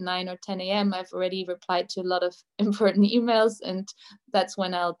 say at 9 or 10 a.m., I've already replied to a lot of important emails. And that's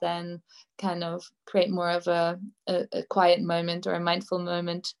when I'll then kind of create more of a quiet moment or a mindful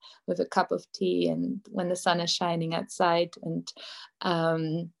moment with a cup of tea, and when the sun is shining outside. And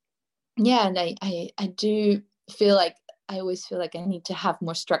and I do feel like, I always feel like I need to have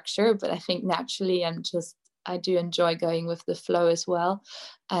more structure, but I think naturally I do enjoy going with the flow as well.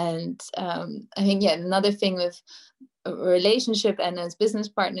 And I think, another thing with a relationship and as business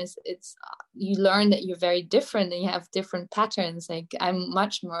partners, it's, you learn that you're very different and you have different patterns. Like, I'm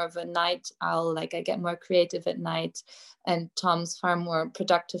much more of a night owl, like I get more creative at night, and Tom's far more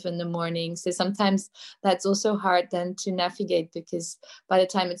productive in the morning. So sometimes that's also hard then to navigate, because by the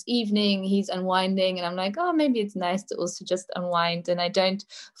time it's evening, he's unwinding and I'm like, oh, maybe it's nice to also just unwind. And I don't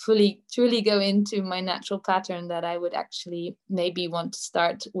truly go into my natural pattern that I would actually maybe want to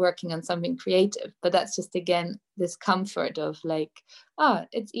start working on something creative. But that's just, again, this comfort of like, oh,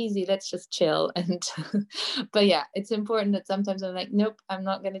 it's easy, let's just chill. And but it's important that sometimes I'm like, nope, I'm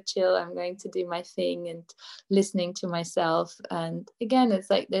not going to chill, I'm going to do my thing, and listening to myself. And again, it's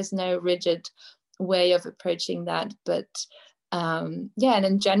like there's no rigid way of approaching that. But and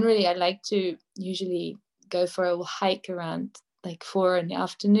then generally I like to usually go for a hike around like 4 in the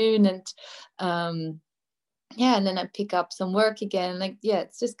afternoon, and and then I pick up some work again. Like,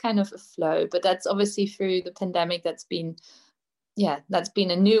 it's just kind of a flow. But that's obviously through the pandemic, that's been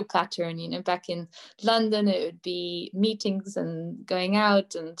a new pattern. Back in London, it would be meetings and going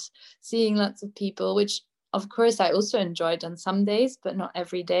out and seeing lots of people, which of course I also enjoyed on some days, but not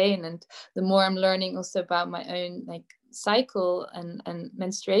every day. And the more I'm learning also about my own like cycle and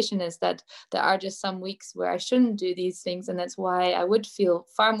menstruation, is that there are just some weeks where I shouldn't do these things, and that's why I would feel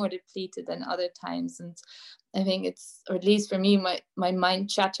far more depleted than other times. And I think it's, or at least for me, my mind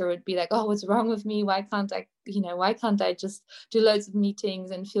chatter would be like, oh, what's wrong with me? Why can't I just do loads of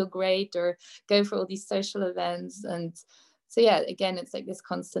meetings and feel great, or go for all these social events? And so again, it's like this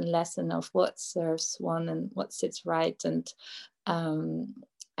constant lesson of what serves one and what sits right. And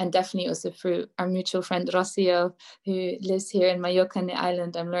definitely also through our mutual friend Rocio, who lives here in Mallorca in the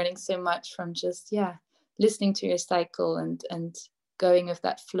island, I'm learning so much from just listening to your cycle and going with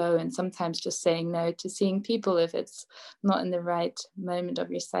that flow, and sometimes just saying no to seeing people if it's not in the right moment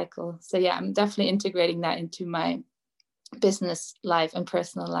of your cycle. So I'm definitely integrating that into my business life and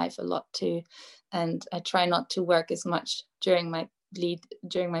personal life a lot too. And I try not to work as much during my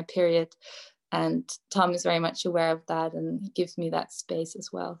period. And Tom is very much aware of that, and he gives me that space as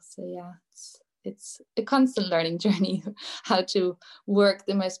well. So it's a constant learning journey, how to work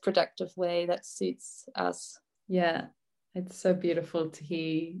the most productive way that suits us. Yeah, it's so beautiful to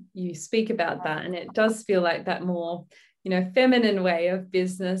hear you speak about that. And it does feel like that more, feminine way of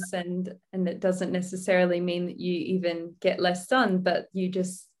business. And it doesn't necessarily mean that you even get less done, but you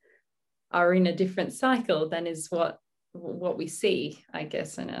just are in a different cycle than is what we see, I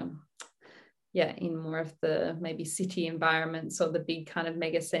guess, in more of the maybe city environments or the big kind of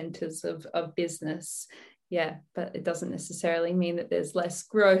mega centers of business. But it doesn't necessarily mean that there's less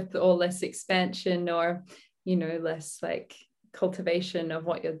growth or less expansion or less like cultivation of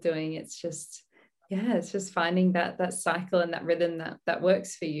what you're doing. It's just finding that cycle and that rhythm that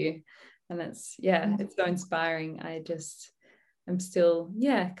works for you. And it's so inspiring. I'm still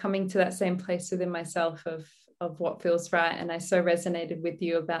coming to that same place within myself of what feels right. And I so resonated with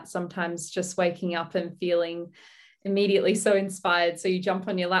you about sometimes just waking up and feeling immediately so inspired. So you jump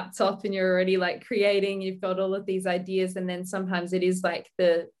on your laptop and you're already like creating, you've got all of these ideas. And then sometimes it is like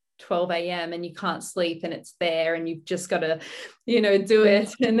the 12 a.m. and you can't sleep and it's there and you've just got to, do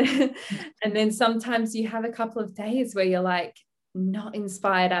it. And then sometimes you have a couple of days where you're like not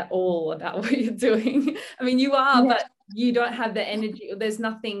inspired at all about what you're doing. I mean, you are, but you don't have the energy, or there's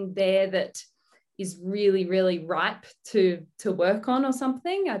nothing there that is really, really ripe to work on or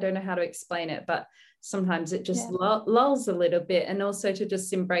something. I don't know how to explain it, but sometimes it just lulls a little bit. And also to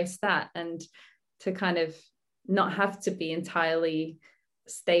just embrace that and to kind of not have to be entirely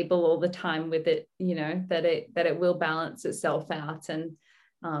stable all the time with it, that it will balance itself out. And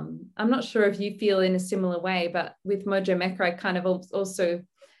I'm not sure if you feel in a similar way, but with Mojo Mecca, I kind of also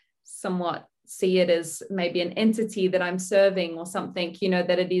somewhat see it as maybe an entity that I'm serving or something,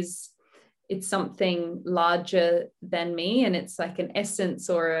 that it's something larger than me, and it's like an essence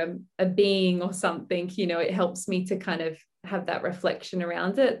or a being or something. It helps me to kind of have that reflection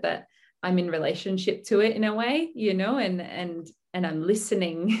around it, that I'm in relationship to it in a way, and I'm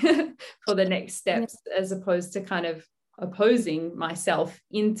listening for the next steps, as opposed to kind of opposing myself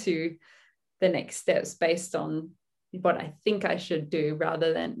into the next steps based on what I think I should do,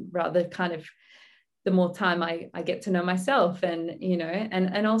 rather kind of the more time I get to know myself, and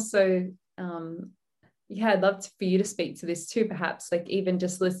and also yeah, I'd love for you to speak to this too, perhaps, like even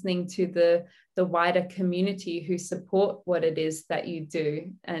just listening to the wider community who support what it is that you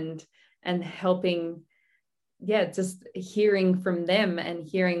do, and helping, yeah, just hearing from them and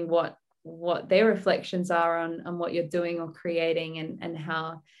hearing what their reflections are on what you're doing or creating, and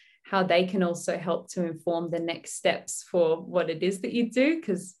how they can also help to inform the next steps for what it is that you do.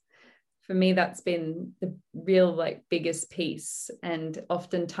 Because for me, that's been the real like biggest piece. And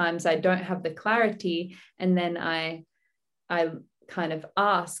oftentimes I don't have the clarity, and then I kind of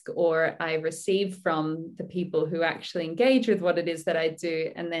ask, or I receive from the people who actually engage with what it is that I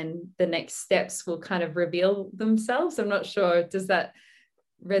do, and then the next steps will kind of reveal themselves. I'm not sure, does that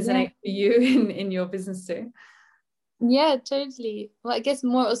resonate for you in your business too? Yeah, totally. Well, I guess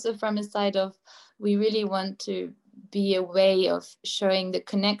more also from a side of, we really want to be a way of showing the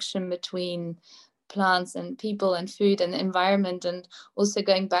connection between plants and people and food and the environment, and also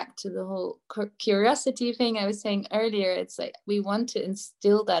going back to the whole curiosity thing I was saying earlier. It's like we want to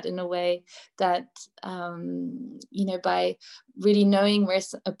instill that in a way that by really knowing where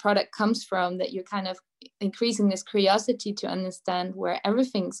a product comes from, that you're kind of increasing this curiosity to understand where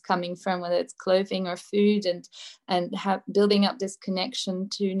everything's coming from, whether it's clothing or food, and building up this connection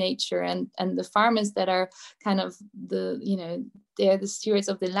to nature, and the farmers that are kind of they're the stewards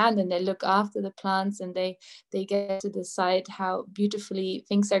of the land, and they look after the plants, and they get to decide how beautifully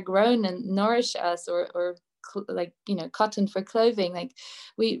things are grown and nourish us, or like cotton for clothing. Like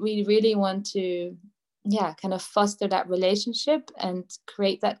we really want to kind of foster that relationship and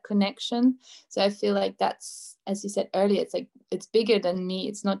create that connection. So I feel like that's, as you said earlier, it's like it's bigger than me.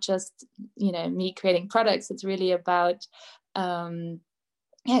 It's not just me creating products. It's really about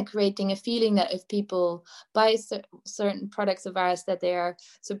creating a feeling that if people buy certain products of ours, that they are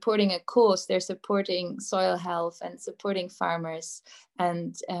supporting a cause, they're supporting soil health and supporting farmers,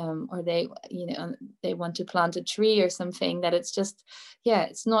 and or they want to plant a tree or something. That it's just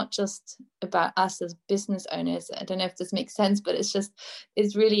it's not just about us as business owners. I don't know if this makes sense, but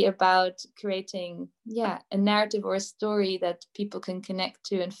it's really about creating a narrative or a story that people can connect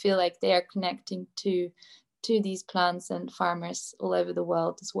to and feel like they are connecting to these plants and farmers all over the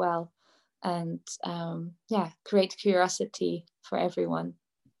world as well, and create curiosity for everyone.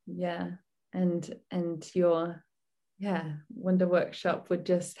 And your Wunder workshop would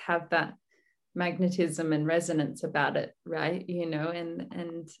just have that magnetism and resonance about it, right?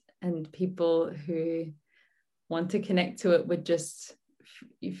 And people who want to connect to it would just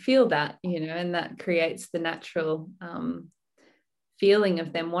feel that, and that creates the natural feeling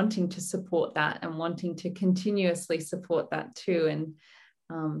of them wanting to support that and wanting to continuously support that too,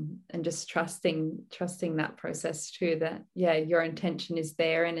 and just trusting that process too, that your intention is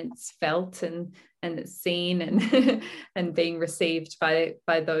there, and it's felt, and it's seen, and and being received by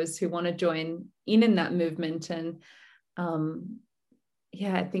those who want to join in that movement. And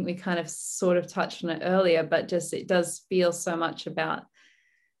I think we kind of sort of touched on it earlier, but just it does feel so much about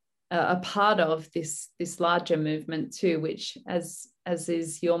a part of this larger movement too, which as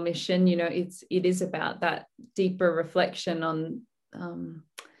is your mission, it is about that deeper reflection on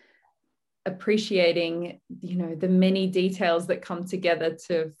appreciating the many details that come together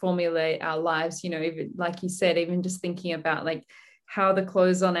to formulate our lives. Even like you said, even just thinking about like how the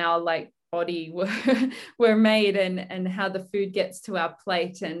clothes on our like body were made, and how the food gets to our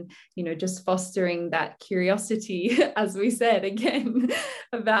plate, and just fostering that curiosity, as we said again,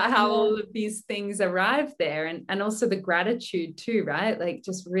 about how all of these things arrive there, and also the gratitude too, right? Like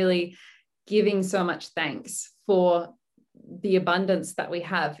just really giving so much thanks for the abundance that we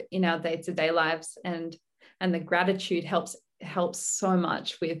have in our day-to-day lives, and the gratitude helps so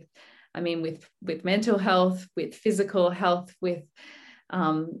much with mental health, with physical health,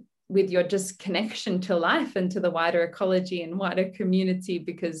 with your just connection to life and to the wider ecology and wider community,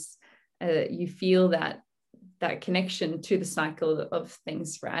 because you feel that connection to the cycle of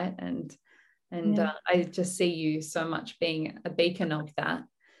things, right? And I just see you so much being a beacon of that,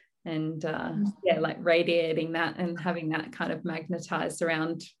 and like radiating that and having that kind of magnetized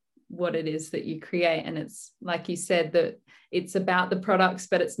around what it is that you create. And it's like you said, that it's about the products,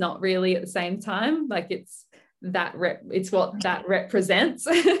 but it's not really at the same time. Like it's what that represents.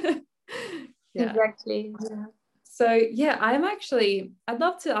 Exactly. So I'd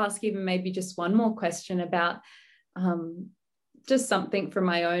love to ask even maybe just one more question about just something from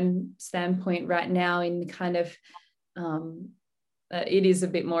my own standpoint right now, in kind of it is a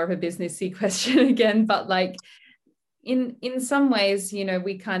bit more of a businessy question again, but like in some ways, you know,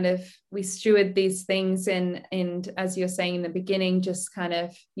 we steward these things, and as you're saying in the beginning, just kind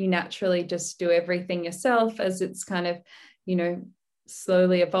of you naturally just do everything yourself as it's kind of, you know,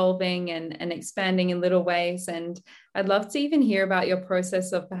 slowly evolving and expanding in little ways. And I'd love to even hear about your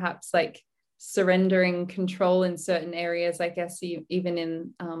process of perhaps like surrendering control in certain areas, I guess, even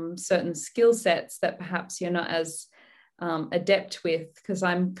in certain skill sets that perhaps you're not as adept with, because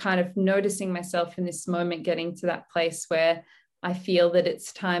I'm kind of noticing myself in this moment getting to that place where I feel that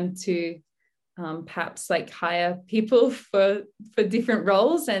it's time to perhaps like hire people for different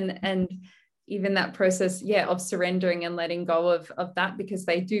roles, and even that process, yeah, of surrendering and letting go of that, because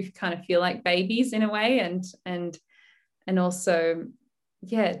they do kind of feel like babies in a way, and also,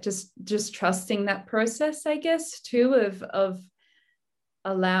 yeah, just trusting that process, I guess, too, of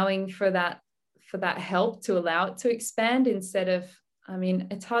allowing for that help to allow it to expand, instead of, I mean,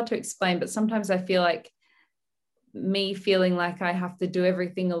 it's hard to explain, but sometimes I feel like me feeling like I have to do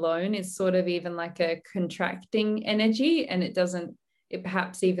everything alone is sort of even like a contracting energy, and it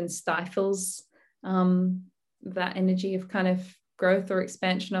perhaps even stifles that energy of kind of growth or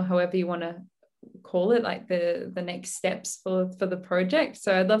expansion, or however you want to call it, like the next steps for the project.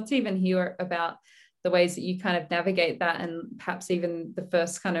 So I'd love to even hear about the ways that you kind of navigate that, and perhaps even the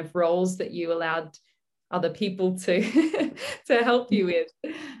first kind of roles that you allowed other people to to help you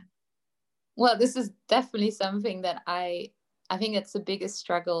with. Well, this is definitely something that I think it's the biggest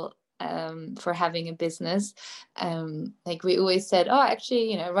struggle for having a business. Like we always said, oh,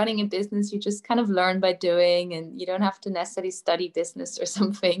 actually, you know, running a business, you just kind of learn by doing, and you don't have to necessarily study business or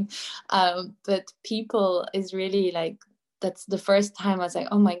something. But people is really like, that's the first time I was like,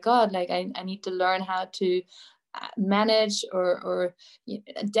 oh my God, like I need to learn how to manage or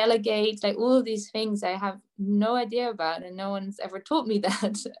delegate, like all of these things I have no idea about, and no one's ever taught me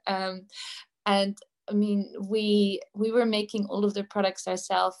that. And I mean, we were making all of the products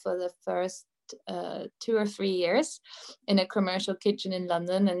ourselves for the first 2 or 3 years in a commercial kitchen in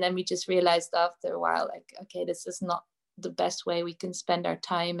London, and then we just realized after a while, like, okay, this is not the best way we can spend our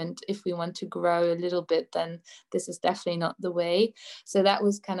time, and if we want to grow a little bit, then this is definitely not the way. So that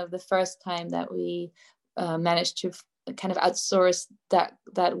was kind of the first time that we managed to kind of outsource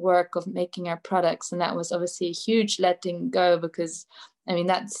that work of making our products, and that was obviously a huge letting go, because I mean,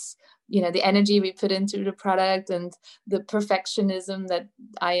 that's, you know, the energy we put into the product and the perfectionism that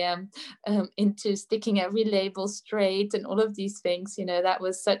I am into sticking every label straight and all of these things, you know, that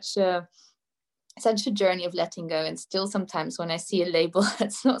was such a journey of letting go. And still sometimes when I see a label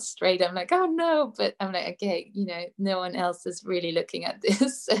that's not straight, I'm like, oh no, but I'm like, okay, you know, no one else is really looking at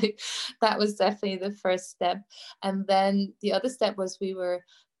this. So that was definitely the first step. And then the other step was we were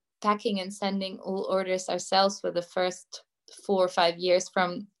packing and sending all orders ourselves for the first 4 or 5 years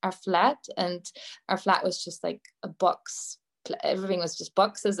from our flat, and our flat was just like a box. Everything was just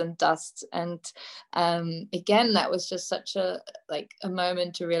boxes and dust. And again, that was just such a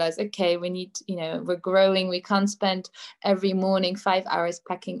moment to realize, okay, we need, you know, we're growing, we can't spend every morning 5 hours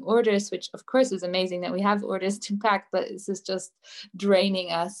packing orders, which of course is amazing that we have orders to pack, but this is just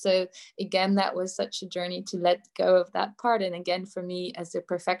draining us. So again, that was such a journey to let go of that part. And again, for me as a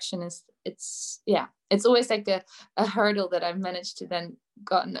perfectionist, it's always like a hurdle that I've managed to then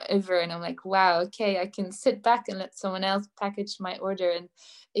gotten over, and I'm like, wow, okay, I can sit back and let someone else package my order. And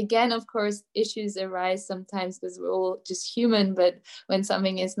again, of course, issues arise sometimes because we're all just human, but when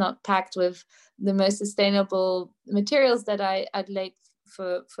something is not packed with the most sustainable materials that I'd like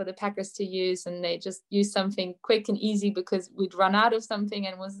for the packers to use, and they just use something quick and easy because we'd run out of something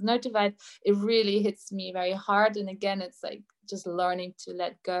and was notified, it really hits me very hard. And again, it's like just learning to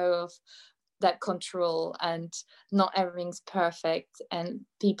let go of that control, and not everything's perfect, and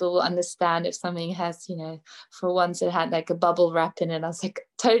people will understand if something has, you know, for once it had like a bubble wrap in it, I was like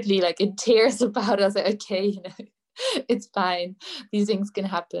totally like in tears about it. I was like, okay, you know, it's fine, these things can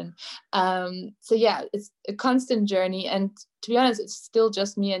happen. So yeah, it's a constant journey, and to be honest, it's still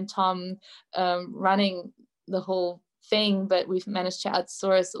just me and Tom running the whole thing, but we've managed to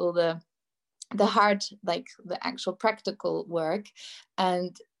outsource all the hard, like the actual practical work.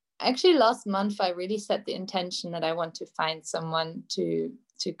 And actually last month I really set the intention that I want to find someone to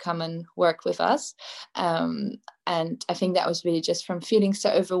come and work with us, and I think that was really just from feeling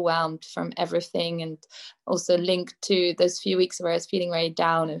so overwhelmed from everything, and also linked to those few weeks where I was feeling very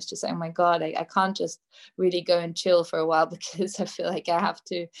down. It was just, oh my God, I can't just really go and chill for a while, because I feel like I have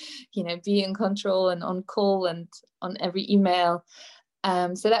to, you know, be in control and on call and on every email.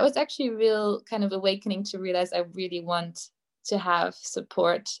 So that was actually a real kind of awakening to realize I really want to have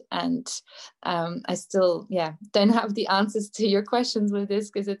support. And I still don't have the answers to your questions with this,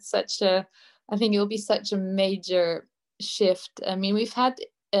 because it's such a, I think it will be such a major shift. I mean, we've had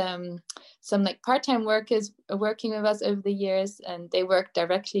some like part-time workers working with us over the years, and they work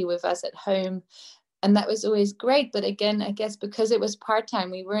directly with us at home, and that was always great. But again, I guess because it was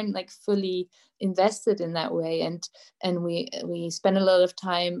part-time, we weren't like fully invested in that way, and we spent a lot of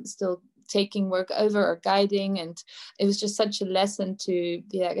time still taking work over or guiding, and it was just such a lesson to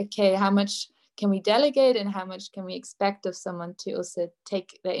be like, okay, how much can we delegate and how much can we expect of someone to also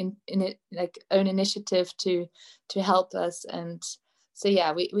take the like own initiative to help us. And so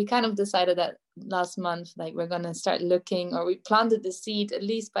yeah, we kind of decided that last month, like we're going to start looking, or we planted the seed at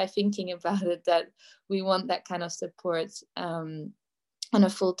least by thinking about it, that we want that kind of support on a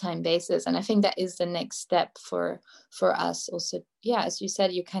full-time basis. And I think that is the next step for us also. Yeah, as you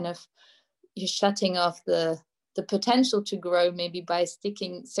said, you're shutting off the potential to grow, maybe by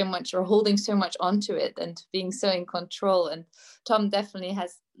sticking so much or holding so much onto it and being so in control. And Tom definitely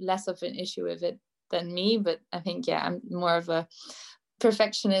has less of an issue with it than me, but I think, yeah, I'm more of a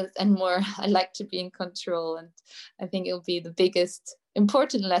perfectionist and more, I like to be in control. And I think it'll be the biggest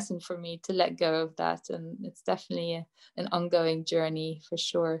important lesson for me to let go of that. And it's definitely an ongoing journey for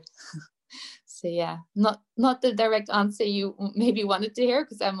sure. So yeah, not the direct answer you maybe wanted to hear,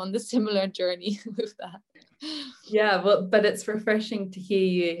 because I'm on the similar journey with that. Yeah, well, but it's refreshing to hear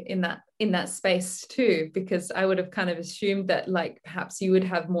you in that space too, because I would have kind of assumed that like perhaps you would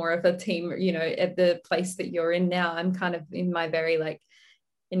have more of a team, you know, at the place that you're in now. I'm kind of in my very like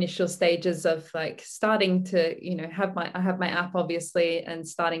initial stages of like starting to, you know, I have my app obviously, and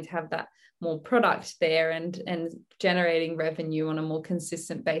starting to have that more product there and generating revenue on a more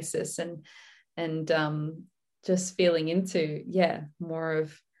consistent basis, and just feeling into, yeah, more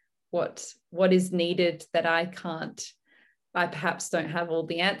of what is needed that I perhaps don't have all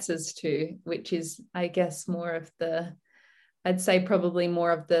the answers to, which is, I guess, I'd say probably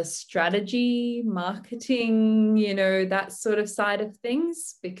more of the strategy, marketing, you know, that sort of side of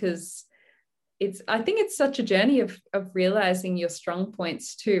things, because I think it's such a journey of realizing your strong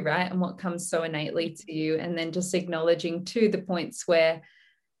points too, right? And what comes so innately to you, and then just acknowledging too the points where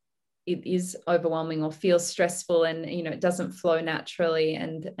it is overwhelming or feels stressful and, you know, it doesn't flow naturally,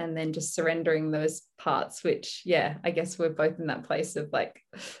 and then just surrendering those parts, which, yeah, I guess we're both in that place of like,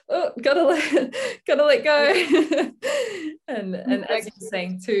 oh, gotta let go. and as you're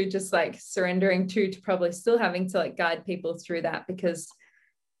saying too, just like surrendering to probably still having to like guide people through that, because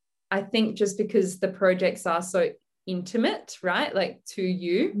I think just because the projects are so intimate, right, like to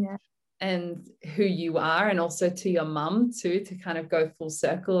you, yeah, and who you are, and also to your mum too, to kind of go full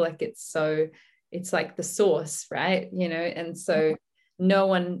circle, like it's like the source, right, you know, and so no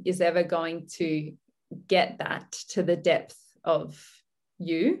one is ever going to get that to the depth of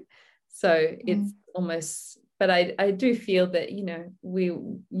you. So it's almost, but I do feel that, you know,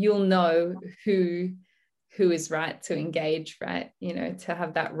 you'll know who is right to engage, right, you know, to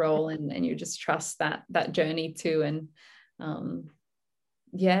have that role, and you just trust that journey too. And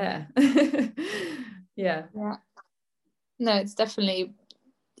yeah. Yeah. No, it's definitely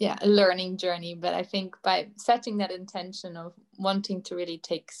a learning journey, but I think by setting that intention of wanting to really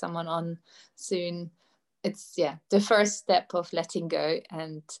take someone on soon, it's the first step of letting go.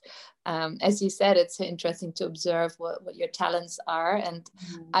 And as you said, it's so interesting to observe what your talents are. And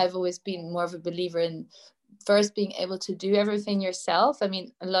I've always been more of a believer in first being able to do everything yourself. I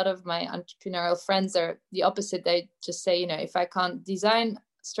mean, a lot of my entrepreneurial friends are the opposite. They just say, you know, if I can't design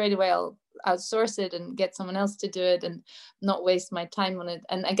straight away, I'll outsource it and get someone else to do it and not waste my time on it.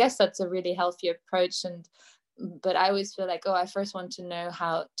 And I guess that's a really healthy approach. But I always feel like, I first want to know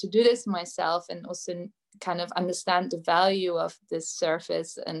how to do this myself, and also kind of understand the value of this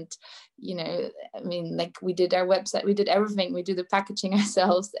service. And, you know, I mean, like we did our website, we did everything, we do the packaging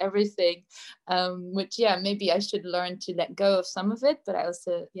ourselves, everything, which maybe I should learn to let go of some of it. But I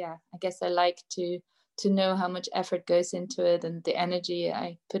also I guess I like to know how much effort goes into it and the energy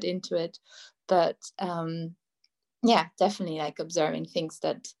I put into it. But definitely like observing things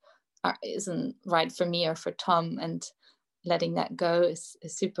that isn't right for me or for Tom, and letting that go is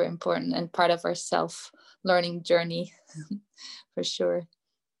super important and part of our self-learning journey for sure.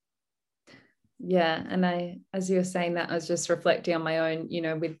 Yeah, and as you were saying that, I was just reflecting on my own, you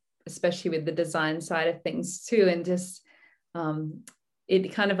know, especially with the design side of things too, and just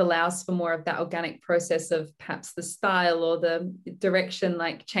it kind of allows for more of that organic process of perhaps the style or the direction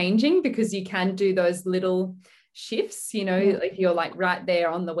like changing, because you can do those little shifts, you know, like you're like right there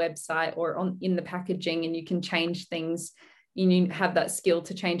on the website or in the packaging, and you can change things. You have that skill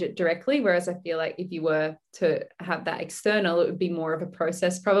to change it directly, whereas I feel like if you were to have that external, it would be more of a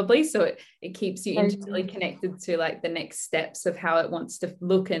process probably. So it keeps you intimately connected to like the next steps of how it wants to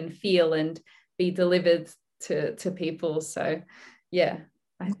look and feel and be delivered to people. So yeah,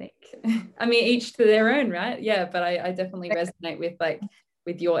 I think, I mean, each to their own, right? Yeah, but I definitely resonate with like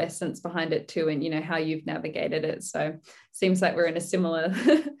with your essence behind it too, and you know how you've navigated it. So seems like we're in a similar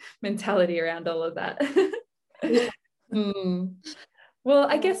mentality around all of that. Yeah. Well,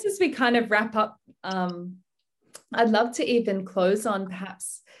 I guess as we kind of wrap up, I'd love to even close on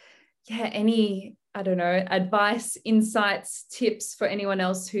perhaps, yeah, any, I don't know, advice, insights, tips for anyone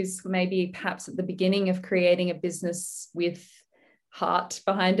else who's maybe perhaps at the beginning of creating a business with heart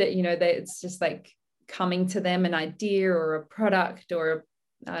behind it. You know, that it's just like coming to them an idea or a product or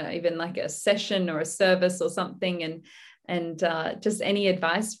even like a session or a service or something, and just any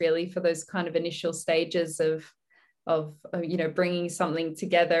advice really for those kind of initial stages of you know, bringing something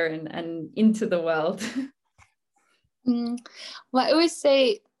together and into the world. Well, I always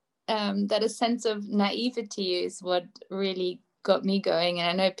say that a sense of naivety is what really got me going. And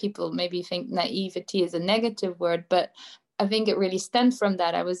I know people maybe think naivety is a negative word, but I think it really stemmed from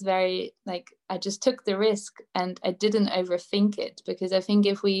that. I was very like, I just took the risk and I didn't overthink it, because I think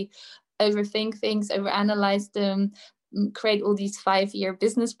if we overthink things, overanalyze them, create all these 5-year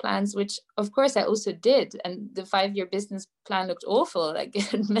business plans, which of course I also did, and the 5-year business plan looked awful. Like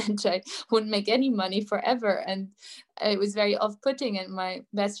it meant I wouldn't make any money forever, and it was very off-putting. And my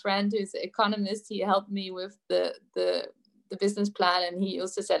best friend, who's an economist, he helped me with the business plan, and he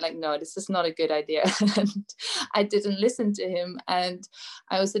also said like, no, this is not a good idea. And I didn't listen to him, and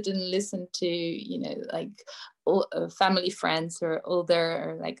I also didn't listen to, you know, like all, family friends or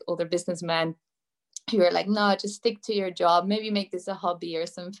older businessmen who are like, no, just stick to your job, maybe make this a hobby or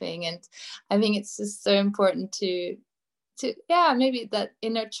something. And I think it's just so important to yeah, maybe that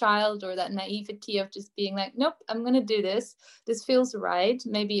inner child or that naivety of just being like, nope, I'm going to do this feels right.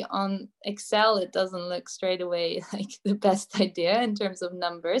 Maybe on Excel it doesn't look straight away like the best idea in terms of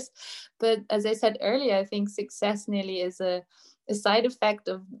numbers, but as I said earlier, I think success nearly is a side effect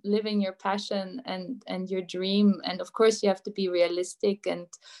of living your passion and your dream. And of course you have to be realistic, and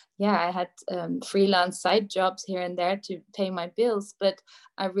yeah, I had freelance side jobs here and there to pay my bills, but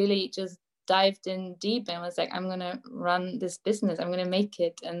I really just dived in deep and was like, I'm gonna run this business, I'm gonna make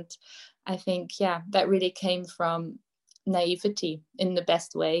it. And I think, yeah, that really came from naivety in the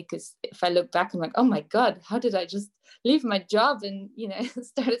best way, because if I look back, I'm like, oh my god, how did I just leave my job and, you know,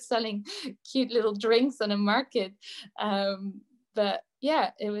 started selling cute little drinks on a market? But yeah,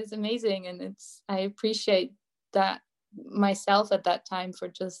 it was amazing, and I appreciate that myself at that time for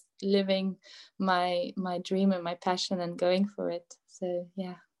just living my dream and my passion and going for it. So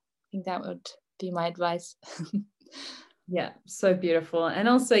yeah, I think that would be my advice. Yeah, so beautiful. And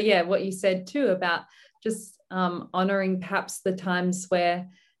also, yeah, what you said too about just honoring perhaps the times where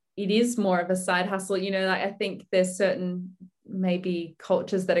it is more of a side hustle. You know, like I think there's certain maybe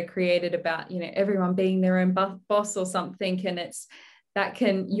cultures that are created about, you know, everyone being their own boss or something, and it's that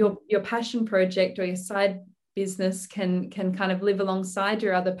can your passion project or your side business can kind of live alongside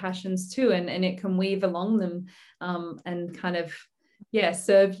your other passions too, and it can weave along them, and kind of, yeah,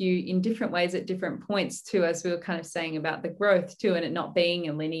 serve you in different ways at different points too, as we were kind of saying about the growth too, and it not being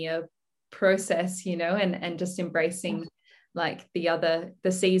a linear process, you know, and just embracing like the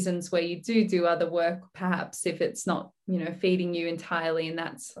seasons where you do other work, perhaps if it's not, you know, feeding you entirely in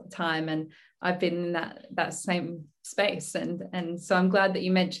that time. And I've been in that same space, and so I'm glad that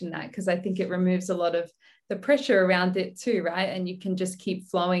you mentioned that, because I think it removes a lot of the pressure around it too, right? And you can just keep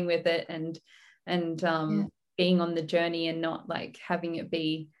flowing with it and being on the journey, and not like having it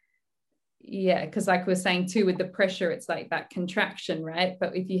be, yeah, because like we were saying too, with the pressure, it's like that contraction, right?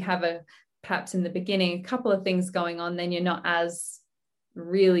 But if you have perhaps in the beginning a couple of things going on, then you're not as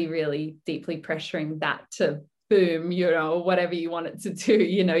really deeply pressuring that to boom, you know, whatever you want it to do,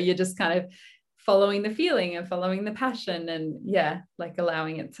 you know, you're just kind of following the feeling and following the passion, and yeah, like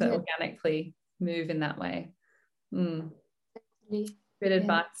allowing it to organically move in that way. Good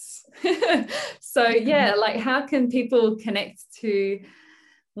advice. So yeah, like how can people connect to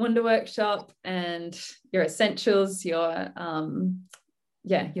Wunder Workshop and your essentials, your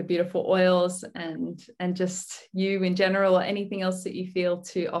your beautiful oils, and just you in general, or anything else that you feel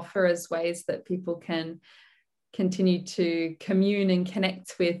to offer as ways that people can continue to commune and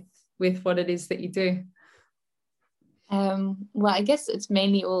connect with what it is that you do? Well, I guess it's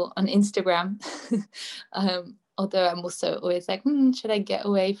mainly all on Instagram. Although I'm also always like, should I get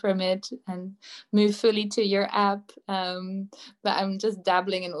away from it and move fully to your app? But I'm just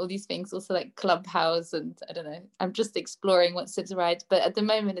dabbling in all these things, also like Clubhouse, and I don't know, I'm just exploring what sits right. But at the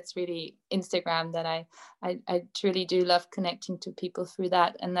moment, it's really Instagram that I truly do love connecting to people through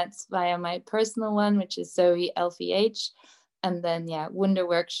that. And that's via my personal one, which is Zoe LvH. And then, Wunder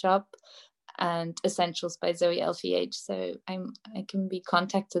Workshop. and Essentials by Zoe LvH. So I can be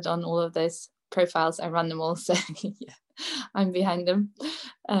contacted on all of those profiles. I run them all, so yeah, I'm behind them.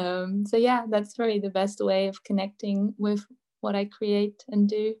 So yeah, that's probably the best way of connecting with what I create and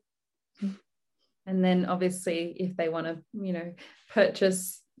do. And then obviously if they want to,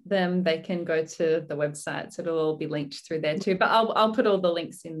 purchase them, they can go to the website. So it'll all be linked through there too. But I'll put all the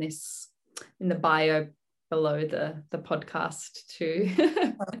links in the bio below the podcast too.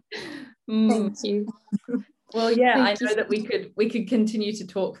 Thank you. Well, yeah, I know that we could continue to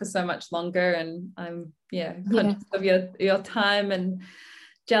talk for so much longer, and I'm conscious of your time and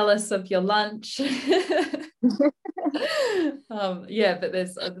jealous of your lunch. But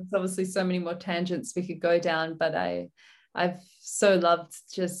there's obviously so many more tangents we could go down, but I've so loved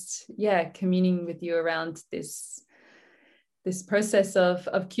just communing with you around this process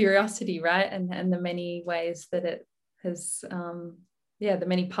of curiosity, right? And the many ways that it has the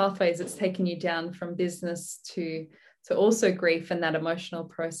many pathways it's taken you down from business to also grief and that emotional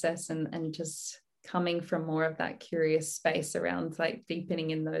process, and just coming from more of that curious space around like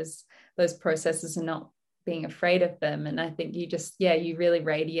deepening in those processes and not being afraid of them. And I think you just you really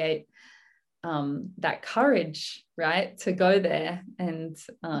radiate that courage, right, to go there and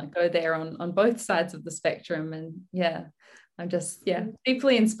go there on both sides of the spectrum. And I'm just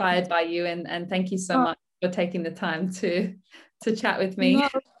deeply inspired by you, and thank you so much for taking the time to chat with me. No,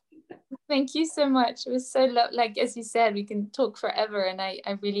 thank you so much. It was so like as you said, we can talk forever, and I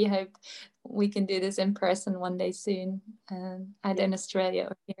really hope we can do this in person one day soon, either in Australia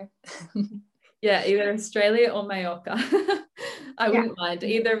or here. Either Australia or Mallorca. I wouldn't mind.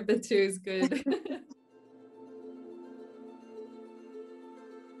 Either of the two is good.